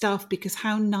this stuff, because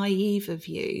how naive of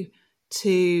you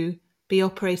to be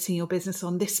operating your business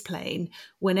on this plane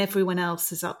when everyone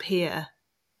else is up here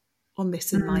on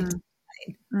this enlightened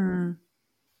plane.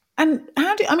 And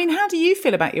how do you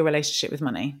feel about your relationship with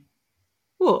money?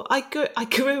 Well, I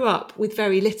grew up with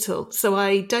very little, so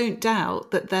I don't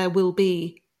doubt that there will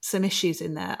be some issues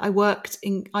in there. I work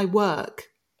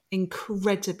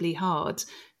incredibly hard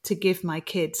to give my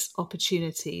kids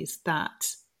opportunities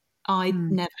that I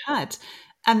never had.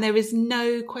 And there is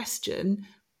no question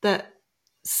that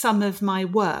some of my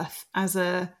worth as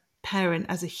a parent,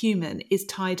 as a human, is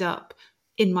tied up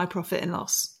in my profit and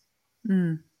loss.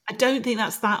 I don't think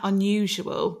that's that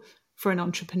unusual for an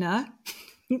entrepreneur.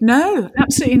 No,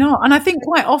 absolutely not. And I think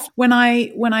quite often when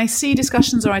I see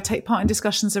discussions or I take part in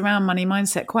discussions around money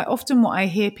mindset, quite often what I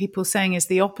hear people saying is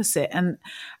the opposite, and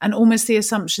almost the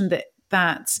assumption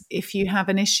that if you have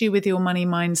an issue with your money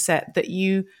mindset, that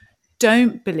you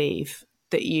don't believe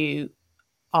that you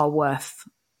are worth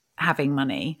having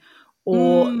money,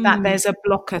 or that there's a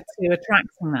blocker to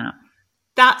attracting that.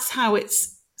 That's how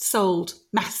it's sold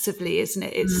massively, isn't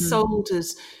it? It's sold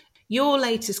as your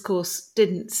latest course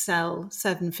didn't sell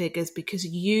 7 figures because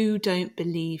you don't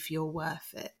believe you're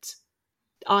worth it.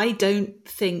 I don't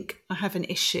think I have an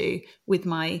issue with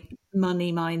my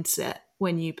money mindset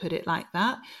when you put it like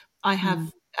that. I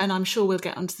have, and I'm sure we'll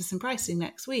get onto this in pricing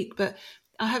next week, but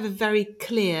I have a very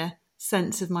clear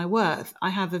sense of my worth. I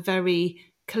have a very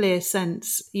clear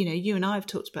sense, you and I have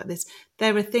talked about this.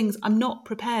 There are things I'm not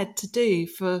prepared to do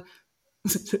for,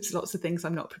 there's lots of things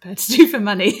I'm not prepared to do for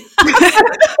money.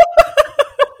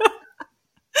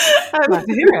 Glad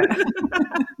to hear it.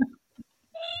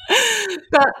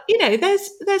 But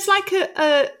there's like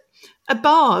a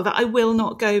bar that I will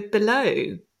not go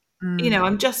below.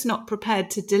 I'm just not prepared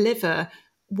to deliver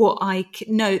what I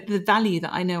know, the value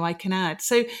that I know I can add.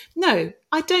 So no,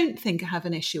 I don't think I have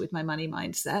an issue with my money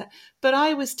mindset, but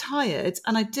I was tired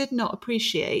and I did not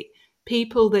appreciate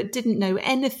people that didn't know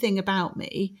anything about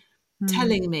me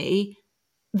telling me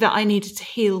that I needed to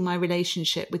heal my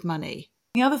relationship with money.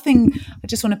 The other thing I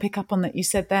just want to pick up on that you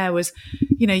said there was,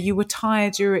 you were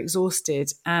tired, you were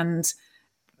exhausted, and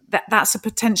that's a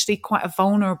potentially quite a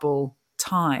vulnerable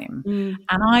time.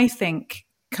 And I think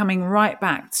coming right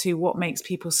back to what makes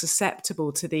people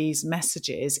susceptible to these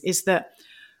messages is that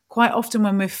quite often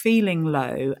when we're feeling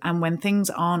low and when things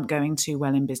aren't going too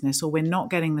well in business, or we're not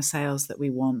getting the sales that we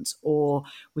want, or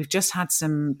we've just had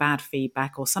some bad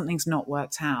feedback, or something's not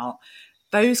worked out,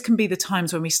 those can be the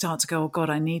times when we start to go, oh God,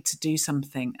 I need to do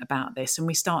something about this. And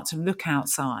we start to look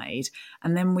outside,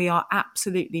 and then we are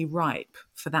absolutely ripe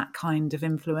for that kind of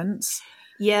influence.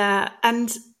 Yeah.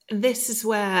 And this is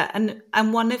where, and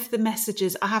one of the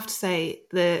messages, I have to say,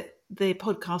 the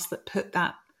podcast that put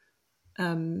that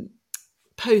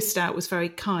post out was very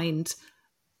kind,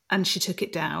 and she took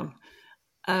it down,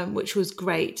 which was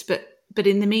great. But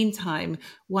in the meantime,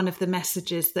 one of the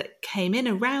messages that came in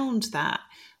around that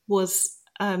was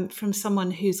from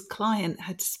someone whose client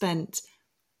had put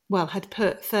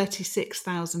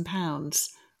 £36,000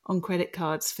 on credit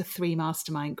cards for 3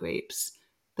 mastermind groups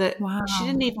that she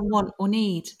didn't even want or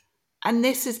need. And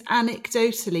this is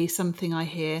anecdotally something I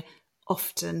hear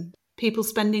often. People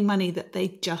spending money that they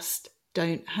just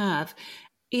don't have.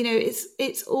 You know,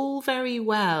 it's all very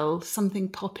well something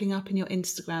popping up in your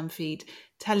Instagram feed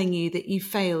telling you that you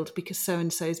failed because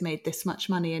so-and-so's made this much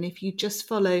money. And if you just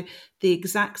follow the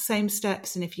exact same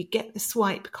steps and if you get the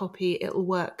swipe copy, it'll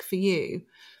work for you.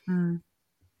 Mm.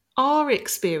 Our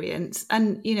experience,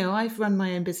 and, you know, I've run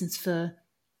my own business for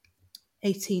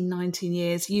 18, 19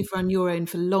 years. You've run your own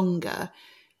for longer,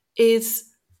 is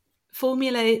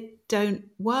formulae don't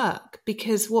work,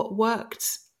 because what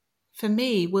worked for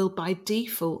me will by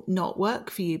default not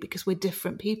work for you, because we're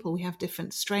different people. We have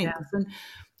different strengths. Yeah. And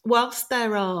whilst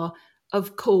there are,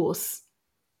 of course,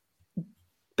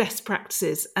 best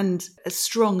practices and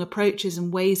strong approaches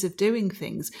and ways of doing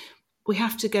things, we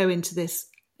have to go into this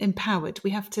empowered.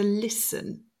 We have to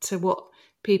listen to what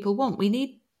people want. We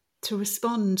need to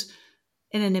respond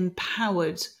in an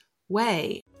empowered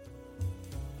way.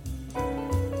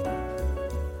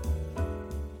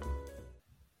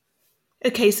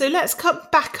 Okay, so let's come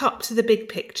back up to the big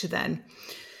picture then.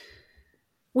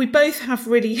 We both have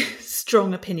really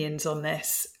strong opinions on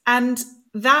this, and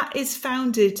that is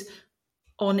founded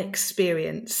on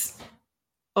experience,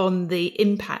 on the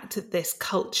impact that this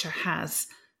culture has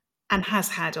and has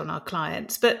had on our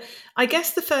clients. But I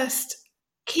guess the first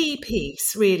key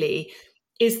piece really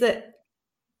is that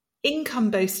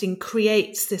income boasting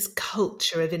creates this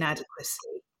culture of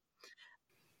inadequacy.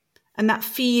 And that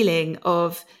feeling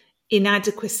of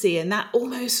inadequacy and that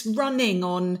almost running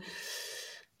on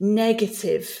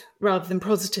negative rather than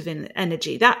positive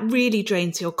energy, that really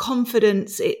drains your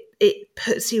confidence. It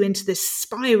puts you into this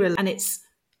spiral, and it's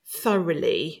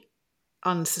thoroughly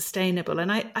unsustainable.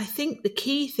 And I think the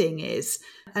key thing is,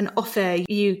 and off air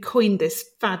you coined this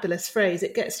fabulous phrase,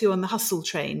 it gets you on the hustle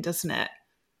train, doesn't it?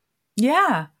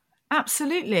 Yeah,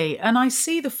 absolutely. And I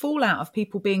see the fallout of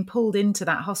people being pulled into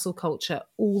that hustle culture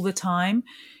all the time,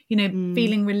 you know,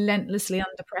 feeling relentlessly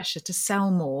under pressure to sell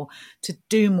more, to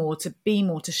do more, to be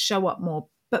more, to show up more,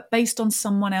 but based on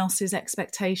someone else's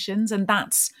expectations. And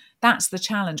that's the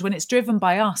challenge. When it's driven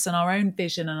by us and our own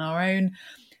vision and our own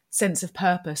sense of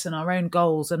purpose and our own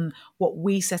goals and what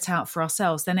we set out for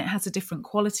ourselves, then it has a different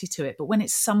quality to it. But when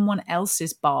it's someone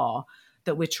else's bar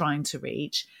that we're trying to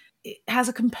reach, it has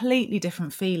a completely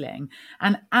different feeling.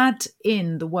 And add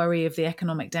in the worry of the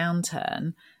economic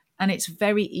downturn, and it's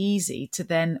very easy to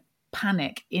then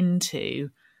panic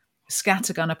into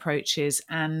scattergun approaches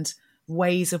and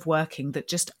ways of working that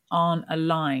just aren't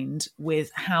aligned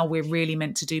with how we're really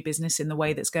meant to do business in the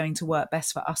way that's going to work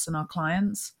best for us and our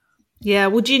clients. Yeah,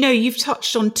 well, do you know, you've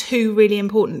touched on two really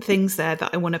important things there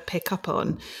that I want to pick up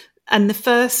on. And the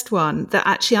first one that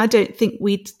actually I don't think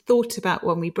we'd thought about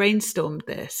when we brainstormed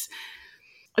this,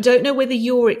 I don't know whether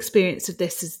your experience of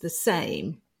this is the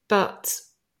same, but,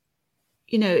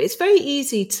 you know, it's very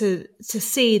easy to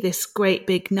see this great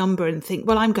big number and think,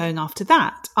 well, I'm going after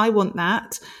that. I want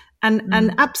that.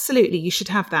 And absolutely, you should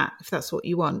have that if that's what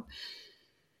you want.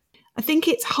 I think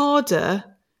it's harder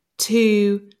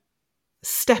to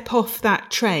step off that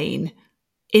train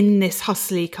in this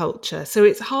hustly culture. So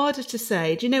it's harder to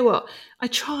say, do you know what? I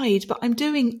tried, but I'm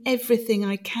doing everything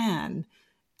I can.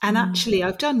 And actually,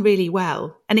 I've done really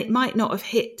well. And it might not have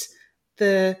hit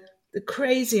the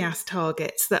crazy ass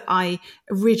targets that I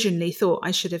originally thought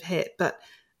I should have hit. But,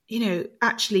 you know,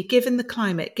 actually, given the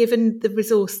climate, given the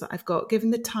resource that I've got,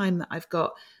 given the time that I've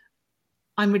got,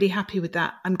 I'm really happy with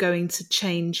that. I'm going to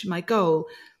change my goal.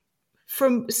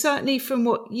 Certainly from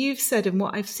what you've said and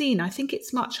what I've seen, I think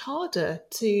it's much harder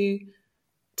to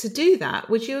do that.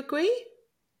 Would you agree?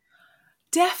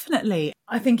 Definitely.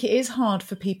 I think it is hard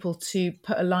for people to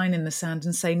put a line in the sand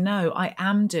and say, no, I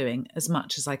am doing as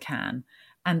much as I can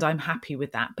and I'm happy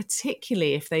with that,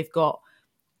 particularly if they've got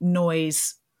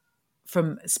noise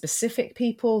from specific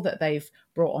people that they've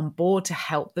brought on board to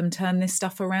help them turn this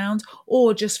stuff around,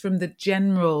 or just from the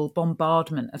general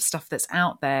bombardment of stuff that's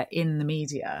out there in the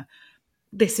media.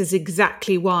 This is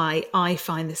exactly why I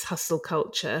find this hustle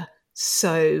culture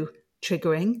so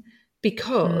triggering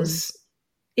because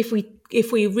if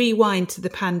we rewind to the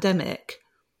pandemic,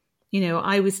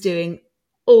 I was doing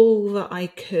all that I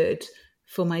could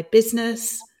for my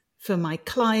business, for my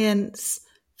clients,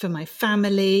 for my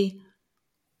family,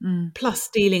 plus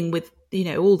dealing with,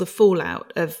 all the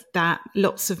fallout of that.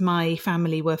 Lots of my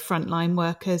family were frontline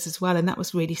workers as well. And that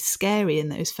was really scary in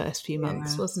those first few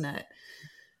months, wasn't it?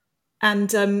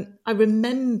 And I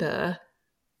remember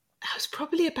I was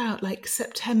probably about like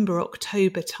September,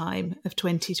 October time of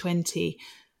 2020,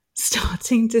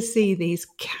 starting to see these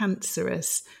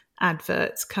cancerous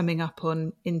adverts coming up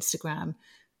on Instagram,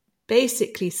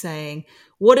 basically saying,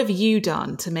 what have you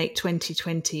done to make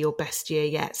 2020 your best year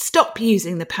yet? Stop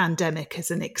using the pandemic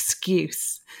as an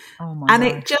excuse. Oh my and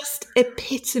gosh. It just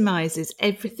epitomizes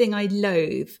everything I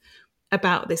loathe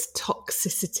about this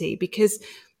toxicity, because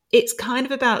it's kind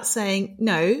of about saying,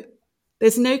 no,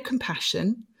 there's no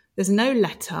compassion, there's no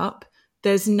let up,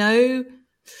 there's no,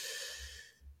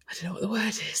 I don't know what the word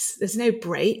is, there's no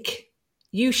break.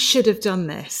 You should have done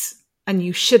this and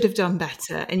you should have done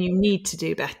better and you need to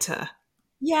do better.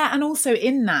 Yeah, and also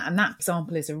in that, and that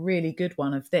example is a really good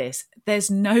one of this,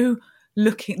 there's no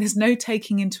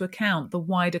taking into account the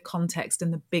wider context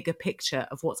and the bigger picture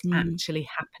of what's actually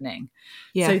happening.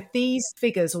 Yeah. So these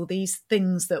figures or these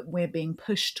things that we're being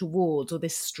pushed towards, or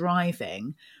this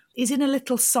striving, is in a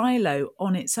little silo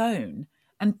on its own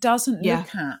and doesn't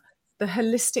look at the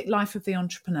holistic life of the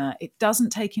entrepreneur. It doesn't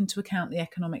take into account the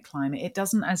economic climate. It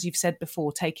doesn't, as you've said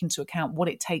before, take into account what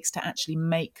it takes to actually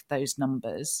make those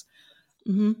numbers.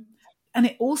 And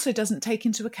it also doesn't take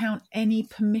into account any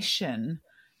permission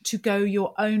to go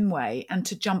your own way and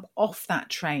to jump off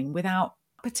that train without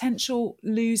potential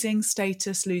losing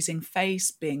status, losing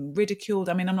face, being ridiculed.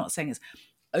 I mean, I'm not saying it's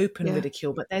open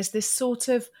ridicule, but there's this sort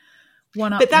of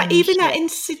one-upmanship. But that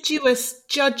insidious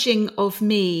judging of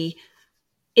me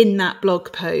in that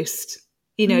blog post,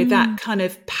 that kind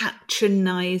of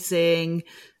patronizing,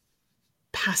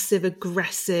 passive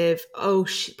aggressive, oh,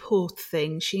 poor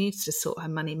thing, she needs to sort her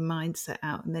money mindset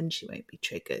out and then she won't be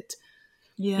triggered.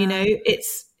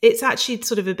 It's actually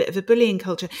sort of a bit of a bullying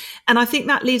culture. And I think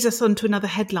that leads us on to another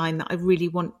headline that I really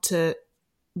want to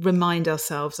remind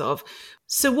ourselves of.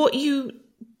 So what you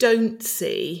don't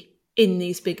see in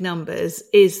these big numbers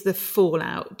is the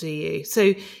fallout, do you?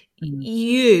 So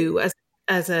you,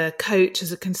 as a coach,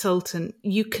 as a consultant,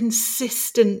 you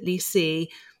consistently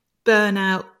see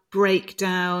burnout,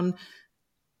 breakdown,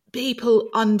 people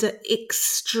under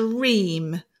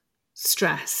extreme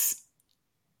stress.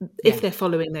 If they're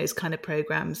following those kind of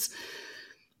programs,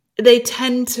 they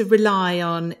tend to rely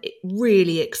on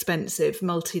really expensive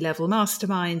multi-level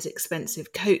masterminds,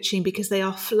 expensive coaching, because they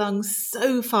are flung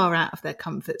so far out of their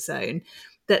comfort zone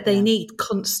that they need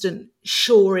constant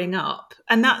shoring up.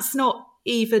 And that's not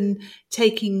even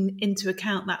taking into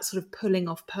account that sort of pulling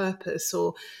off purpose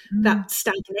or that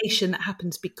stagnation that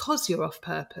happens because you're off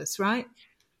purpose, right?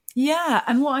 Yeah.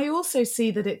 And what I also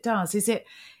see that it does is it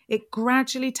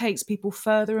gradually takes people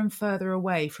further and further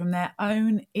away from their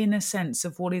own inner sense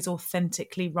of what is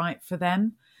authentically right for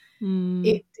them.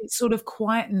 It sort of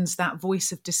quietens that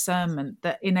voice of discernment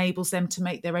that enables them to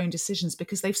make their own decisions,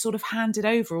 because they've sort of handed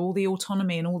over all the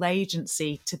autonomy and all the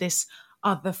agency to this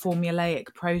other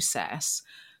formulaic process,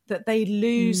 that they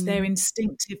lose their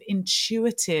instinctive,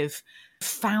 intuitive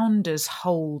founder's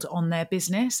hold on their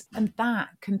business. And that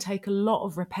can take a lot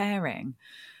of repairing.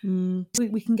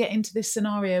 We can get into this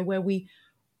scenario where we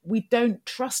don't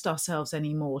trust ourselves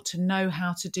anymore to know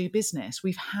how to do business.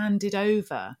 We've handed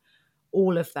over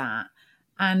all of that.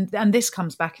 And this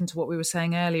comes back into what we were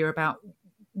saying earlier about,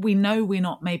 we know we're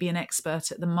not maybe an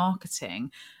expert at the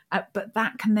marketing, but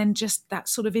that can then just, that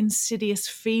sort of insidious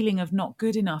feeling of not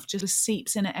good enough just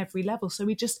seeps in at every level. So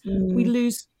we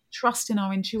lose trust in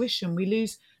our intuition. We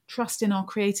lose trust in our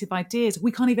creative ideas.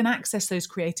 We can't even access those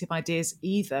creative ideas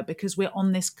either, because we're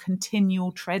on this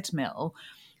continual treadmill.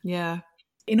 Yeah.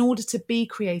 In order to be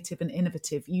creative and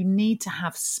innovative, you need to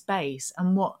have space.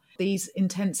 And what these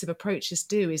intensive approaches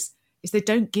do is they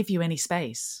don't give you any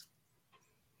space.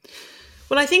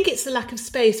 Well, I think it's the lack of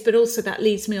space, but also that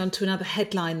leads me on to another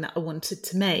headline that I wanted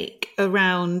to make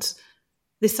around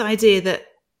this idea that,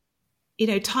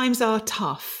 times are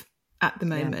tough at the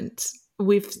moment.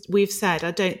 Yeah. We've said,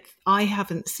 I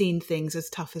haven't seen things as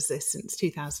tough as this since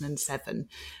 2007.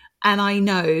 And I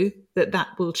know that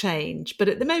will change. But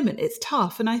at the moment, it's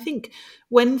tough. And I think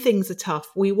when things are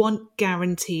tough, we want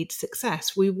guaranteed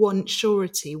success. We want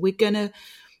surety. We're gonna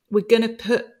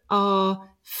put our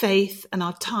faith and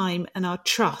our time and our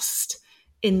trust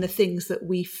in the things that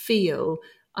we feel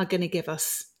are going to give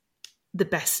us the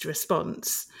best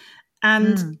response.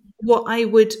 And what I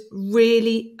would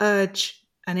really urge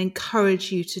and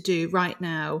encourage you to do right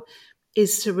now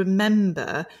is to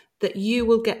remember that you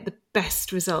will get the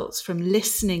best results from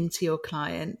listening to your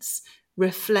clients,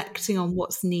 reflecting on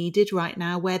what's needed right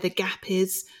now, where the gap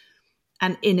is,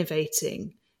 and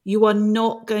innovating. You are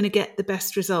not going to get the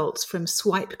best results from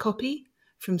swipe copy,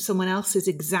 from someone else's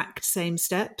exact same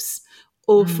steps,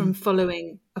 or from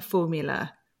following a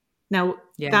formula. Now,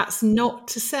 that's not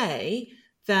to say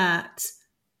that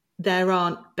there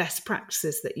aren't best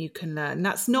practices that you can learn.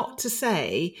 That's not to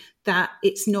say that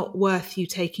it's not worth you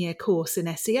taking a course in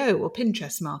SEO or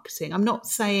Pinterest marketing. I'm not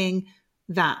saying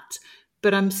that,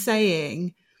 but I'm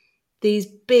saying these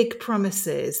big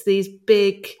promises, these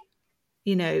big,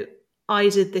 I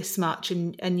did this much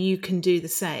and you can do the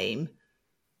same.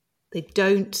 They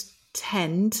don't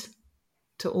tend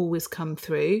to always come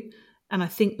through. And I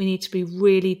think we need to be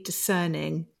really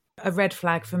discerning. A red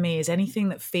flag for me is anything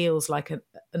that feels like a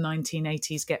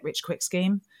 1980s get-rich-quick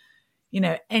scheme.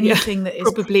 Anything that is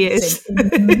probably is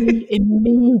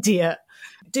immediate.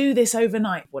 Do this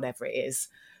overnight, whatever it is.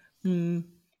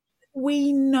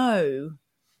 We know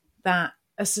that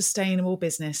a sustainable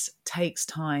business takes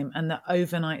time and that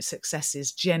overnight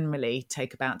successes generally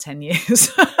take about 10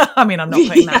 years. I mean, I'm not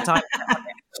putting that time on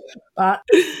it. But,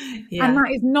 and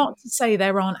that is not to say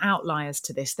there aren't outliers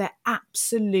to this. There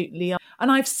absolutely are.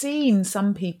 And I've seen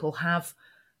some people have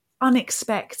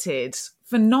unexpected,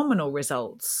 phenomenal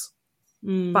results.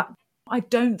 But I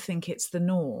don't think it's the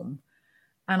norm.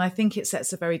 And I think it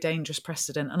sets a very dangerous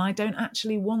precedent. And I don't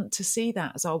actually want to see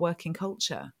that as our working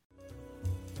culture.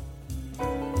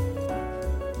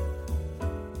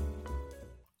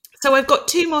 So I've got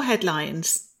two more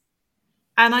headlines.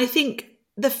 And I think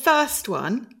the first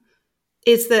one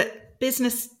is that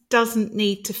business doesn't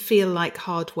need to feel like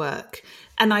hard work.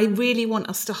 And I really want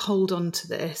us to hold on to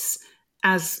this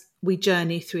as we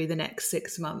journey through the next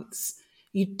 6 months.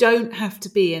 You don't have to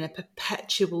be in a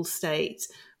perpetual state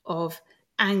of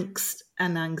angst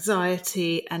and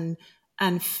anxiety and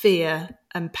fear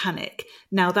and panic.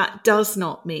 Now, that does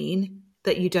not mean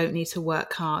that you don't need to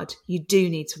work hard. You do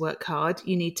need to work hard.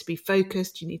 You need to be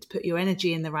focused. You need to put your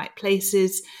energy in the right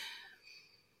places.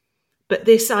 But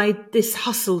this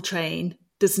hustle train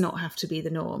does not have to be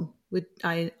the norm.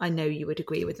 I know you would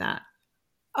agree with that.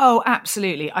 Oh,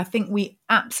 absolutely. I think we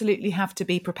absolutely have to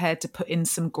be prepared to put in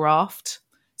some graft,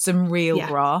 some real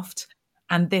graft.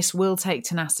 And this will take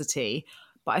tenacity.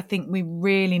 But I think we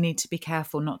really need to be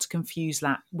careful not to confuse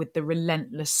that with the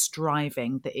relentless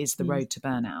striving that is the road to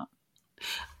burnout.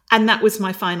 And that was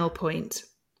my final point.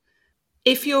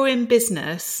 If you're in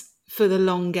business for the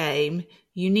long game,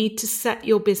 you need to set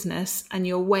your business and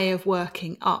your way of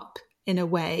working up in a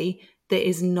way that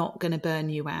is not going to burn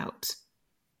you out.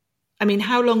 I mean,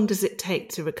 how long does it take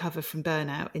to recover from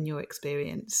burnout in your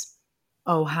experience?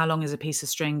 Oh, how long is a piece of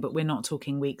string? But we're not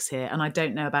talking weeks here. And I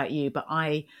don't know about you, but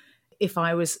if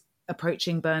I was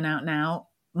approaching burnout now,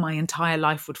 my entire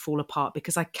life would fall apart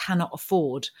because I cannot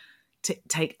afford to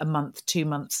take a month, 2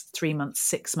 months, 3 months,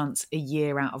 6 months, a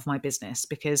year out of my business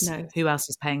because who else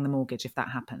is paying the mortgage if that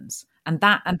happens? And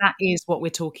that is what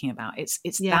we're talking about. It's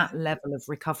that level of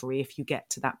recovery if you get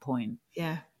to that point.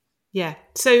 Yeah. Yeah.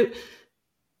 So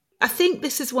I think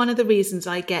this is one of the reasons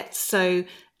I get so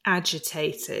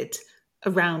agitated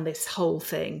around this whole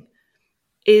thing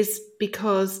is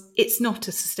because it's not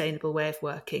a sustainable way of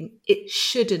working. It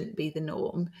shouldn't be the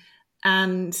norm.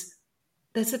 And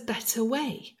there's a better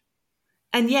way.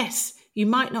 And yes, you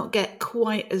might not get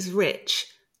quite as rich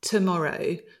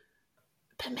tomorrow,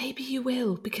 but maybe you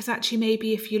will, because actually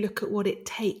maybe if you look at what it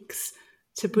takes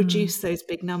to produce those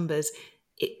big numbers,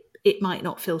 it might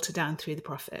not filter down through the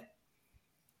profit.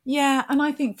 Yeah, and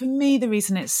I think for me, the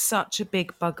reason it's such a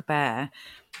big bugbear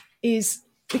is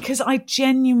because I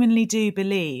genuinely do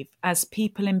believe as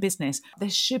people in business, there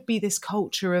should be this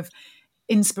culture of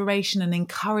inspiration and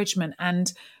encouragement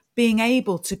and being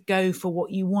able to go for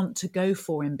what you want to go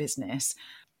for in business.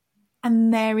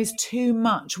 And there is too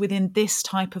much within this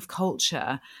type of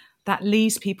culture that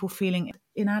leaves people feeling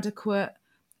inadequate,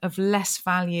 of less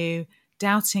value,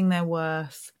 doubting their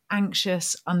worth,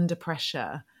 anxious, under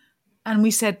pressure. And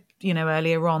we said,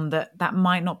 earlier on that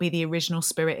might not be the original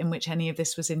spirit in which any of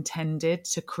this was intended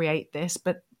to create this,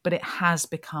 but it has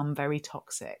become very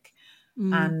toxic.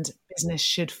 And business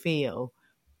should feel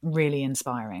really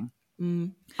inspiring.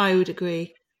 I would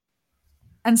agree.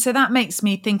 And so that makes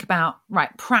me think about,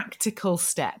 practical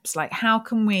steps. Like how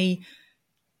can we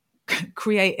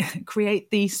create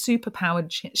the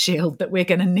superpowered shield that we're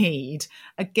going to need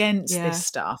against this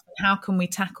stuff? How can we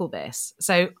tackle this?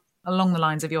 So along the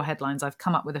lines of your headlines, I've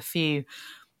come up with a few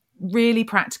really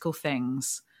practical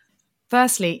things.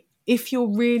 Firstly, if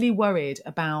you're really worried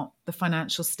about the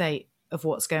financial state of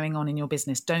what's going on in your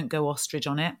business, don't go ostrich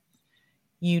on it.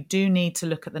 You do need to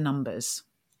look at the numbers.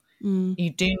 You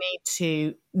do need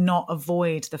to not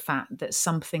avoid the fact that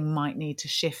something might need to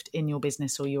shift in your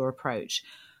business or your approach.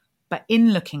 But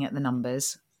in looking at the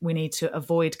numbers, we need to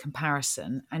avoid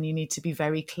comparison, and you need to be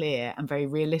very clear and very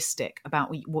realistic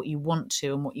about what you want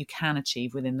to and what you can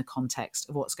achieve within the context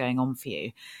of what's going on for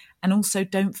you. And also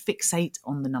don't fixate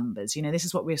on the numbers. You know, this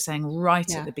is what we were saying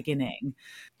right at the beginning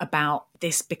about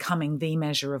this becoming the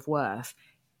measure of worth.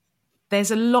 There's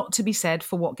a lot to be said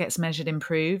for what gets measured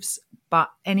improves,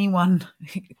 but anyone,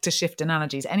 to shift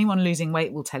analogies, anyone losing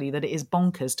weight will tell you that it is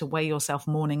bonkers to weigh yourself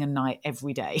morning and night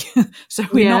every day. So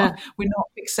we're not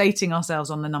fixating ourselves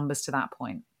on the numbers to that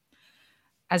point.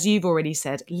 As you've already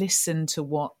said, listen to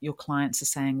what your clients are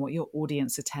saying, what your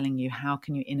audience are telling you. How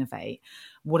can you innovate?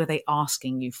 What are they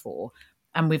asking you for?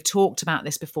 And we've talked about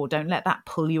this before. Don't let that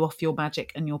pull you off your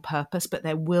magic and your purpose, but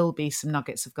there will be some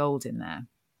nuggets of gold in there.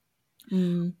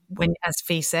 When, as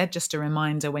Fee said, just a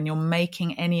reminder, when you're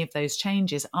making any of those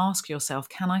changes, ask yourself,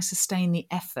 can I sustain the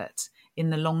effort in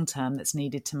the long term that's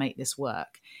needed to make this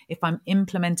work? If I'm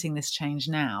implementing this change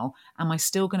now, am I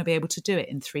still going to be able to do it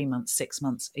in 3 months, 6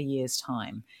 months, a year's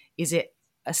time? Is it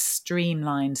a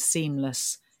streamlined,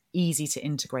 seamless, easy to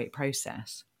integrate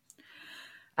process?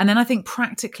 And then I think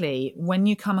practically, when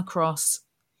you come across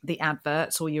the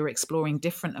adverts or you're exploring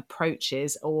different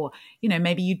approaches, or, you know,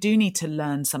 maybe you do need to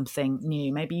learn something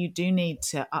new, maybe you do need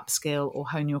to upskill or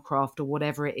hone your craft or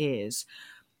whatever it is,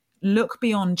 look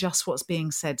beyond just what's being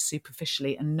said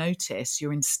superficially and notice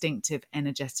your instinctive,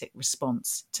 energetic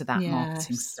response to that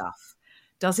marketing stuff.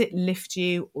 Does it lift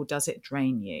you or does it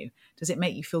drain you? Does it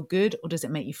make you feel good or does it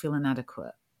make you feel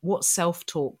inadequate? What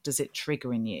self-talk does it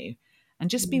trigger in you? And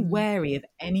just be wary of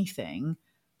anything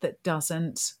that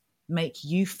doesn't make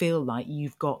you feel like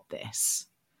you've got this.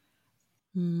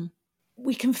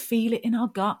 We can feel it in our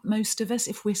gut, most of us,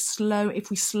 if we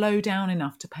slow down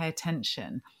enough to pay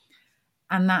attention.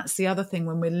 And that's the other thing,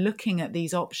 when we're looking at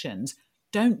these options,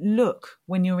 don't look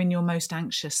when you're in your most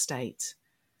anxious state.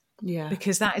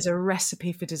 Because that is a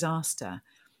recipe for disaster.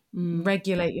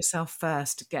 Regulate yourself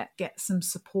first, get some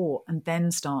support, and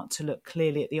then start to look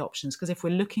clearly at the options. Because if we're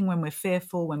looking when we're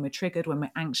fearful, when we're triggered, when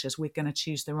we're anxious, we're going to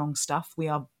choose the wrong stuff. We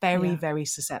are very, very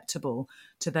susceptible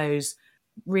to those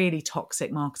really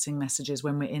toxic marketing messages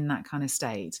when we're in that kind of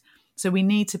state. So we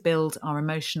need to build our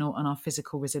emotional and our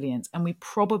physical resilience. And we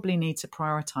probably need to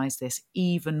prioritize this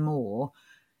even more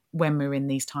when we're in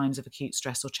these times of acute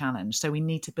stress or challenge. So we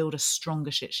need to build a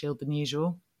stronger shit shield than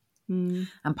usual.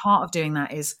 And part of doing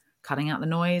that is cutting out the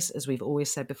noise, as we've always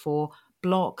said before.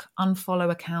 Block, unfollow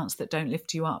accounts that don't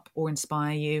lift you up or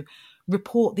inspire you.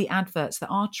 Report the adverts that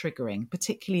are triggering,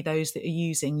 particularly those that are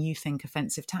using you think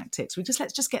offensive tactics.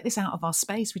 Let's just get this out of our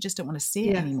space. We just don't want to see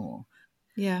it anymore.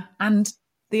 And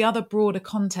the other broader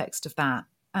context of that,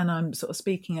 and I'm sort of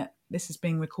speaking at, this is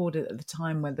being recorded at the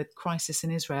time where the crisis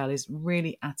in Israel is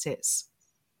really at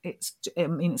it's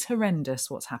horrendous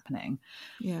what's happening.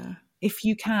 If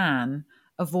you can,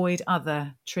 avoid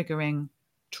other triggering,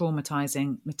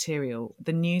 traumatizing material.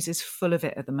 The news is full of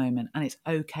it at the moment, and it's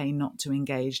okay not to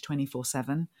engage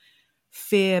 24/7.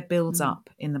 Fear builds up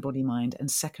in the body mind,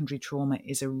 and secondary trauma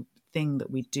is a thing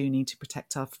that we do need to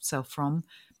protect ourselves from,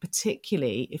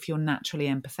 particularly if you're naturally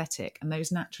empathetic. And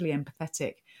those naturally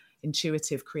empathetic,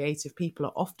 intuitive, creative people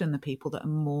are often the people that are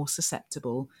more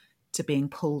susceptible to being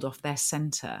pulled off their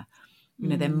center. You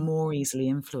know, they're more easily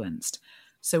influenced.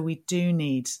 So we do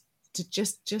need to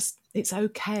just it's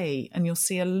okay. And you'll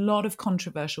see a lot of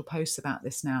controversial posts about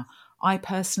this now. I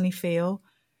personally feel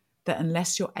that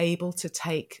unless you're able to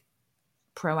take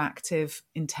proactive,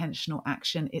 intentional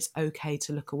action, it's okay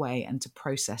to look away and to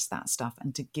process that stuff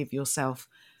and to give yourself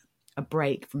a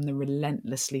break from the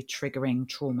relentlessly triggering,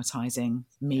 traumatizing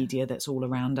media that's all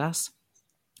around us.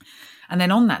 And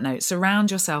then on that note, surround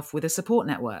yourself with a support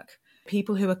network,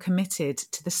 people who are committed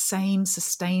to the same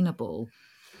sustainable,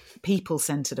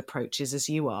 people-centered approaches as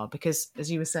you are. Because as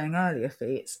you were saying earlier,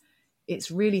 Fee, it's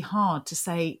really hard to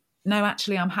say, no,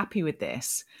 actually, I'm happy with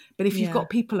this. But if you've got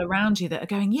people around you that are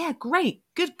going, yeah, great,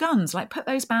 good guns, like put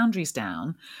those boundaries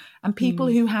down, and people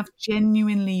who have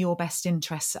genuinely your best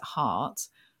interests at heart,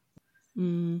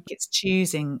 it's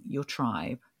choosing your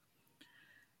tribe.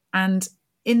 And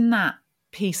in that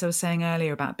piece I was saying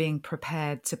earlier about being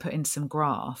prepared to put in some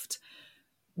graft,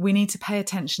 we need to pay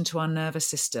attention to our nervous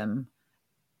system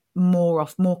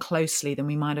more closely than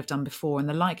we might have done before. And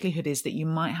the likelihood is that you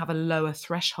might have a lower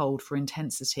threshold for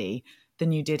intensity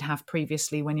than you did have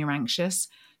previously when you're anxious.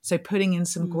 So putting in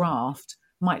some graft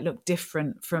might look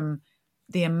different from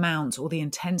the amount or the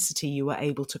intensity you were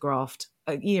able to graft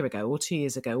a year ago or 2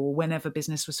 years ago, or whenever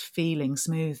business was feeling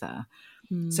smoother.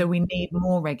 So we need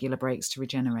more regular breaks to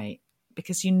regenerate,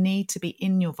 because you need to be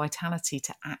in your vitality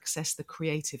to access the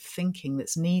creative thinking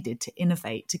that's needed to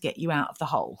innovate, to get you out of the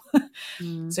hole.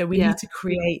 So we need to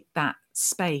create that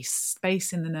space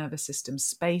in the nervous system,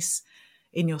 space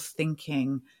in your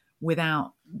thinking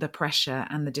without the pressure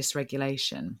and the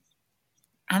dysregulation.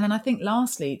 And then I think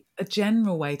lastly, a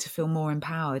general way to feel more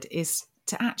empowered is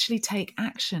to actually take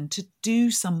action, to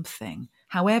do something,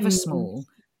 however small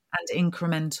and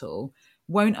incremental,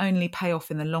 won't only pay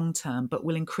off in the long term, but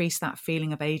will increase that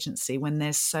feeling of agency when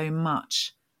there's so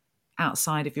much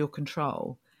outside of your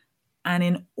control. And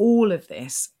in all of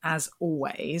this, as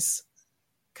always,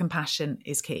 compassion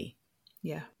is key.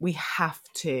 Yeah. We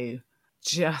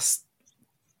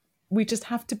just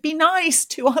have to be nice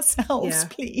to ourselves,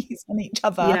 please, and each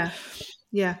other. Yeah.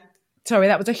 Yeah. Sorry,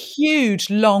 that was a huge,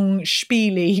 long,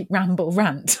 spiely ramble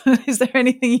rant. Is there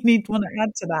anything you want to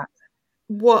add to that?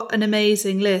 What an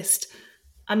amazing list.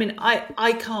 I mean,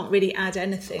 I can't really add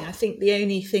anything. I think the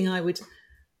only thing I would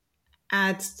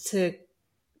add to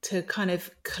kind of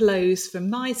close from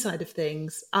my side of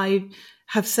things, I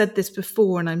have said this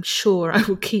before, and I'm sure I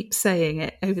will keep saying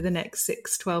it over the next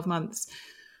 6-12 months.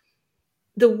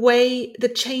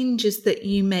 The changes that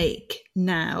you make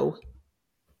now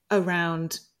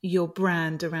around your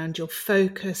brand, around your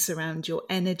focus, around your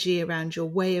energy, around your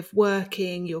way of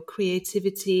working, your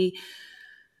creativity,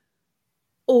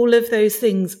 all of those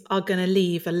things are going to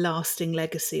leave a lasting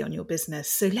legacy on your business.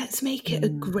 So let's make it a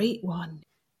great one.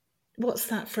 What's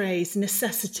that phrase?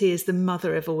 Necessity is the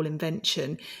mother of all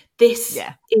invention. This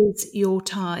is your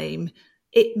time.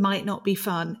 It might not be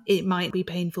fun. It might be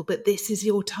painful, but this is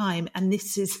your time. And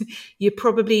you're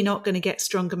probably not going to get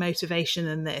stronger motivation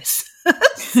than this.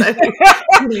 So,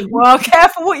 well,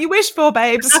 careful what you wish for,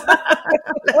 babes.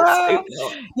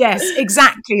 Yes,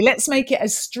 exactly. Let's make it a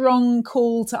strong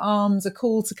call to arms, a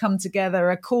call to come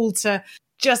together, a call to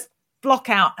just block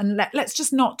out and let's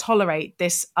just not tolerate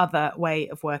this other way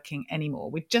of working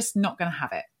anymore. We're just not going to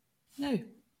have it.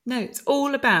 No, it's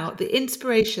all about the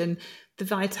inspiration, the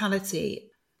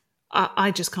vitality.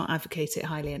 I just can't advocate it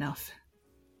highly enough.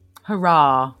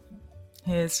 Hurrah.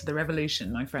 Here's to the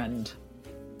revolution, my friend.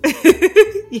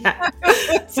 Yeah.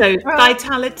 So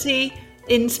vitality,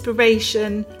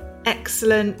 inspiration,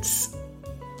 excellence.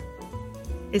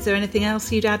 Is there anything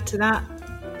else you'd add to that?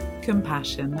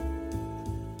 Compassion.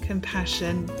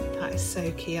 That is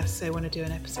so key. I so want to do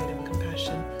an episode on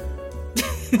compassion.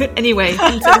 Anyway,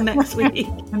 until next week.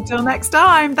 Until next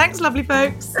time. Thanks, lovely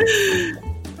folks.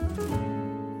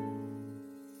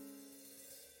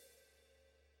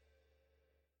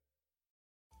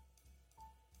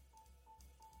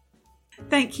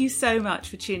 Thank you so much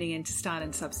for tuning in to Style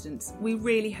and Substance. We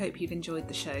really hope you've enjoyed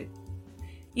the show.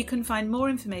 You can find more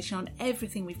information on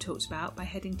everything we've talked about by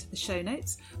heading to the show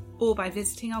notes or by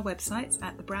visiting our websites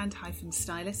at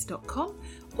thebrand-stylist.com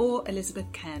or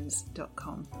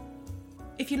elizabethcairns.com.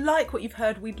 If you like what you've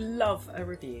heard, we'd love a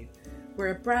review.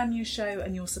 We're a brand new show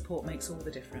and your support makes all the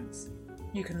difference.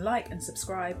 You can like and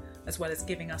subscribe, as well as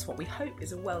giving us what we hope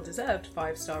is a well-deserved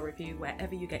 5-star review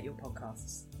wherever you get your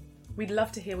podcasts. We'd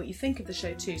love to hear what you think of the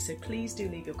show too, so please do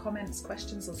leave your comments,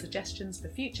 questions or suggestions for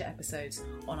future episodes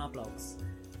on our blogs.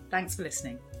 Thanks for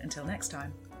listening. Until next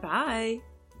time. Bye.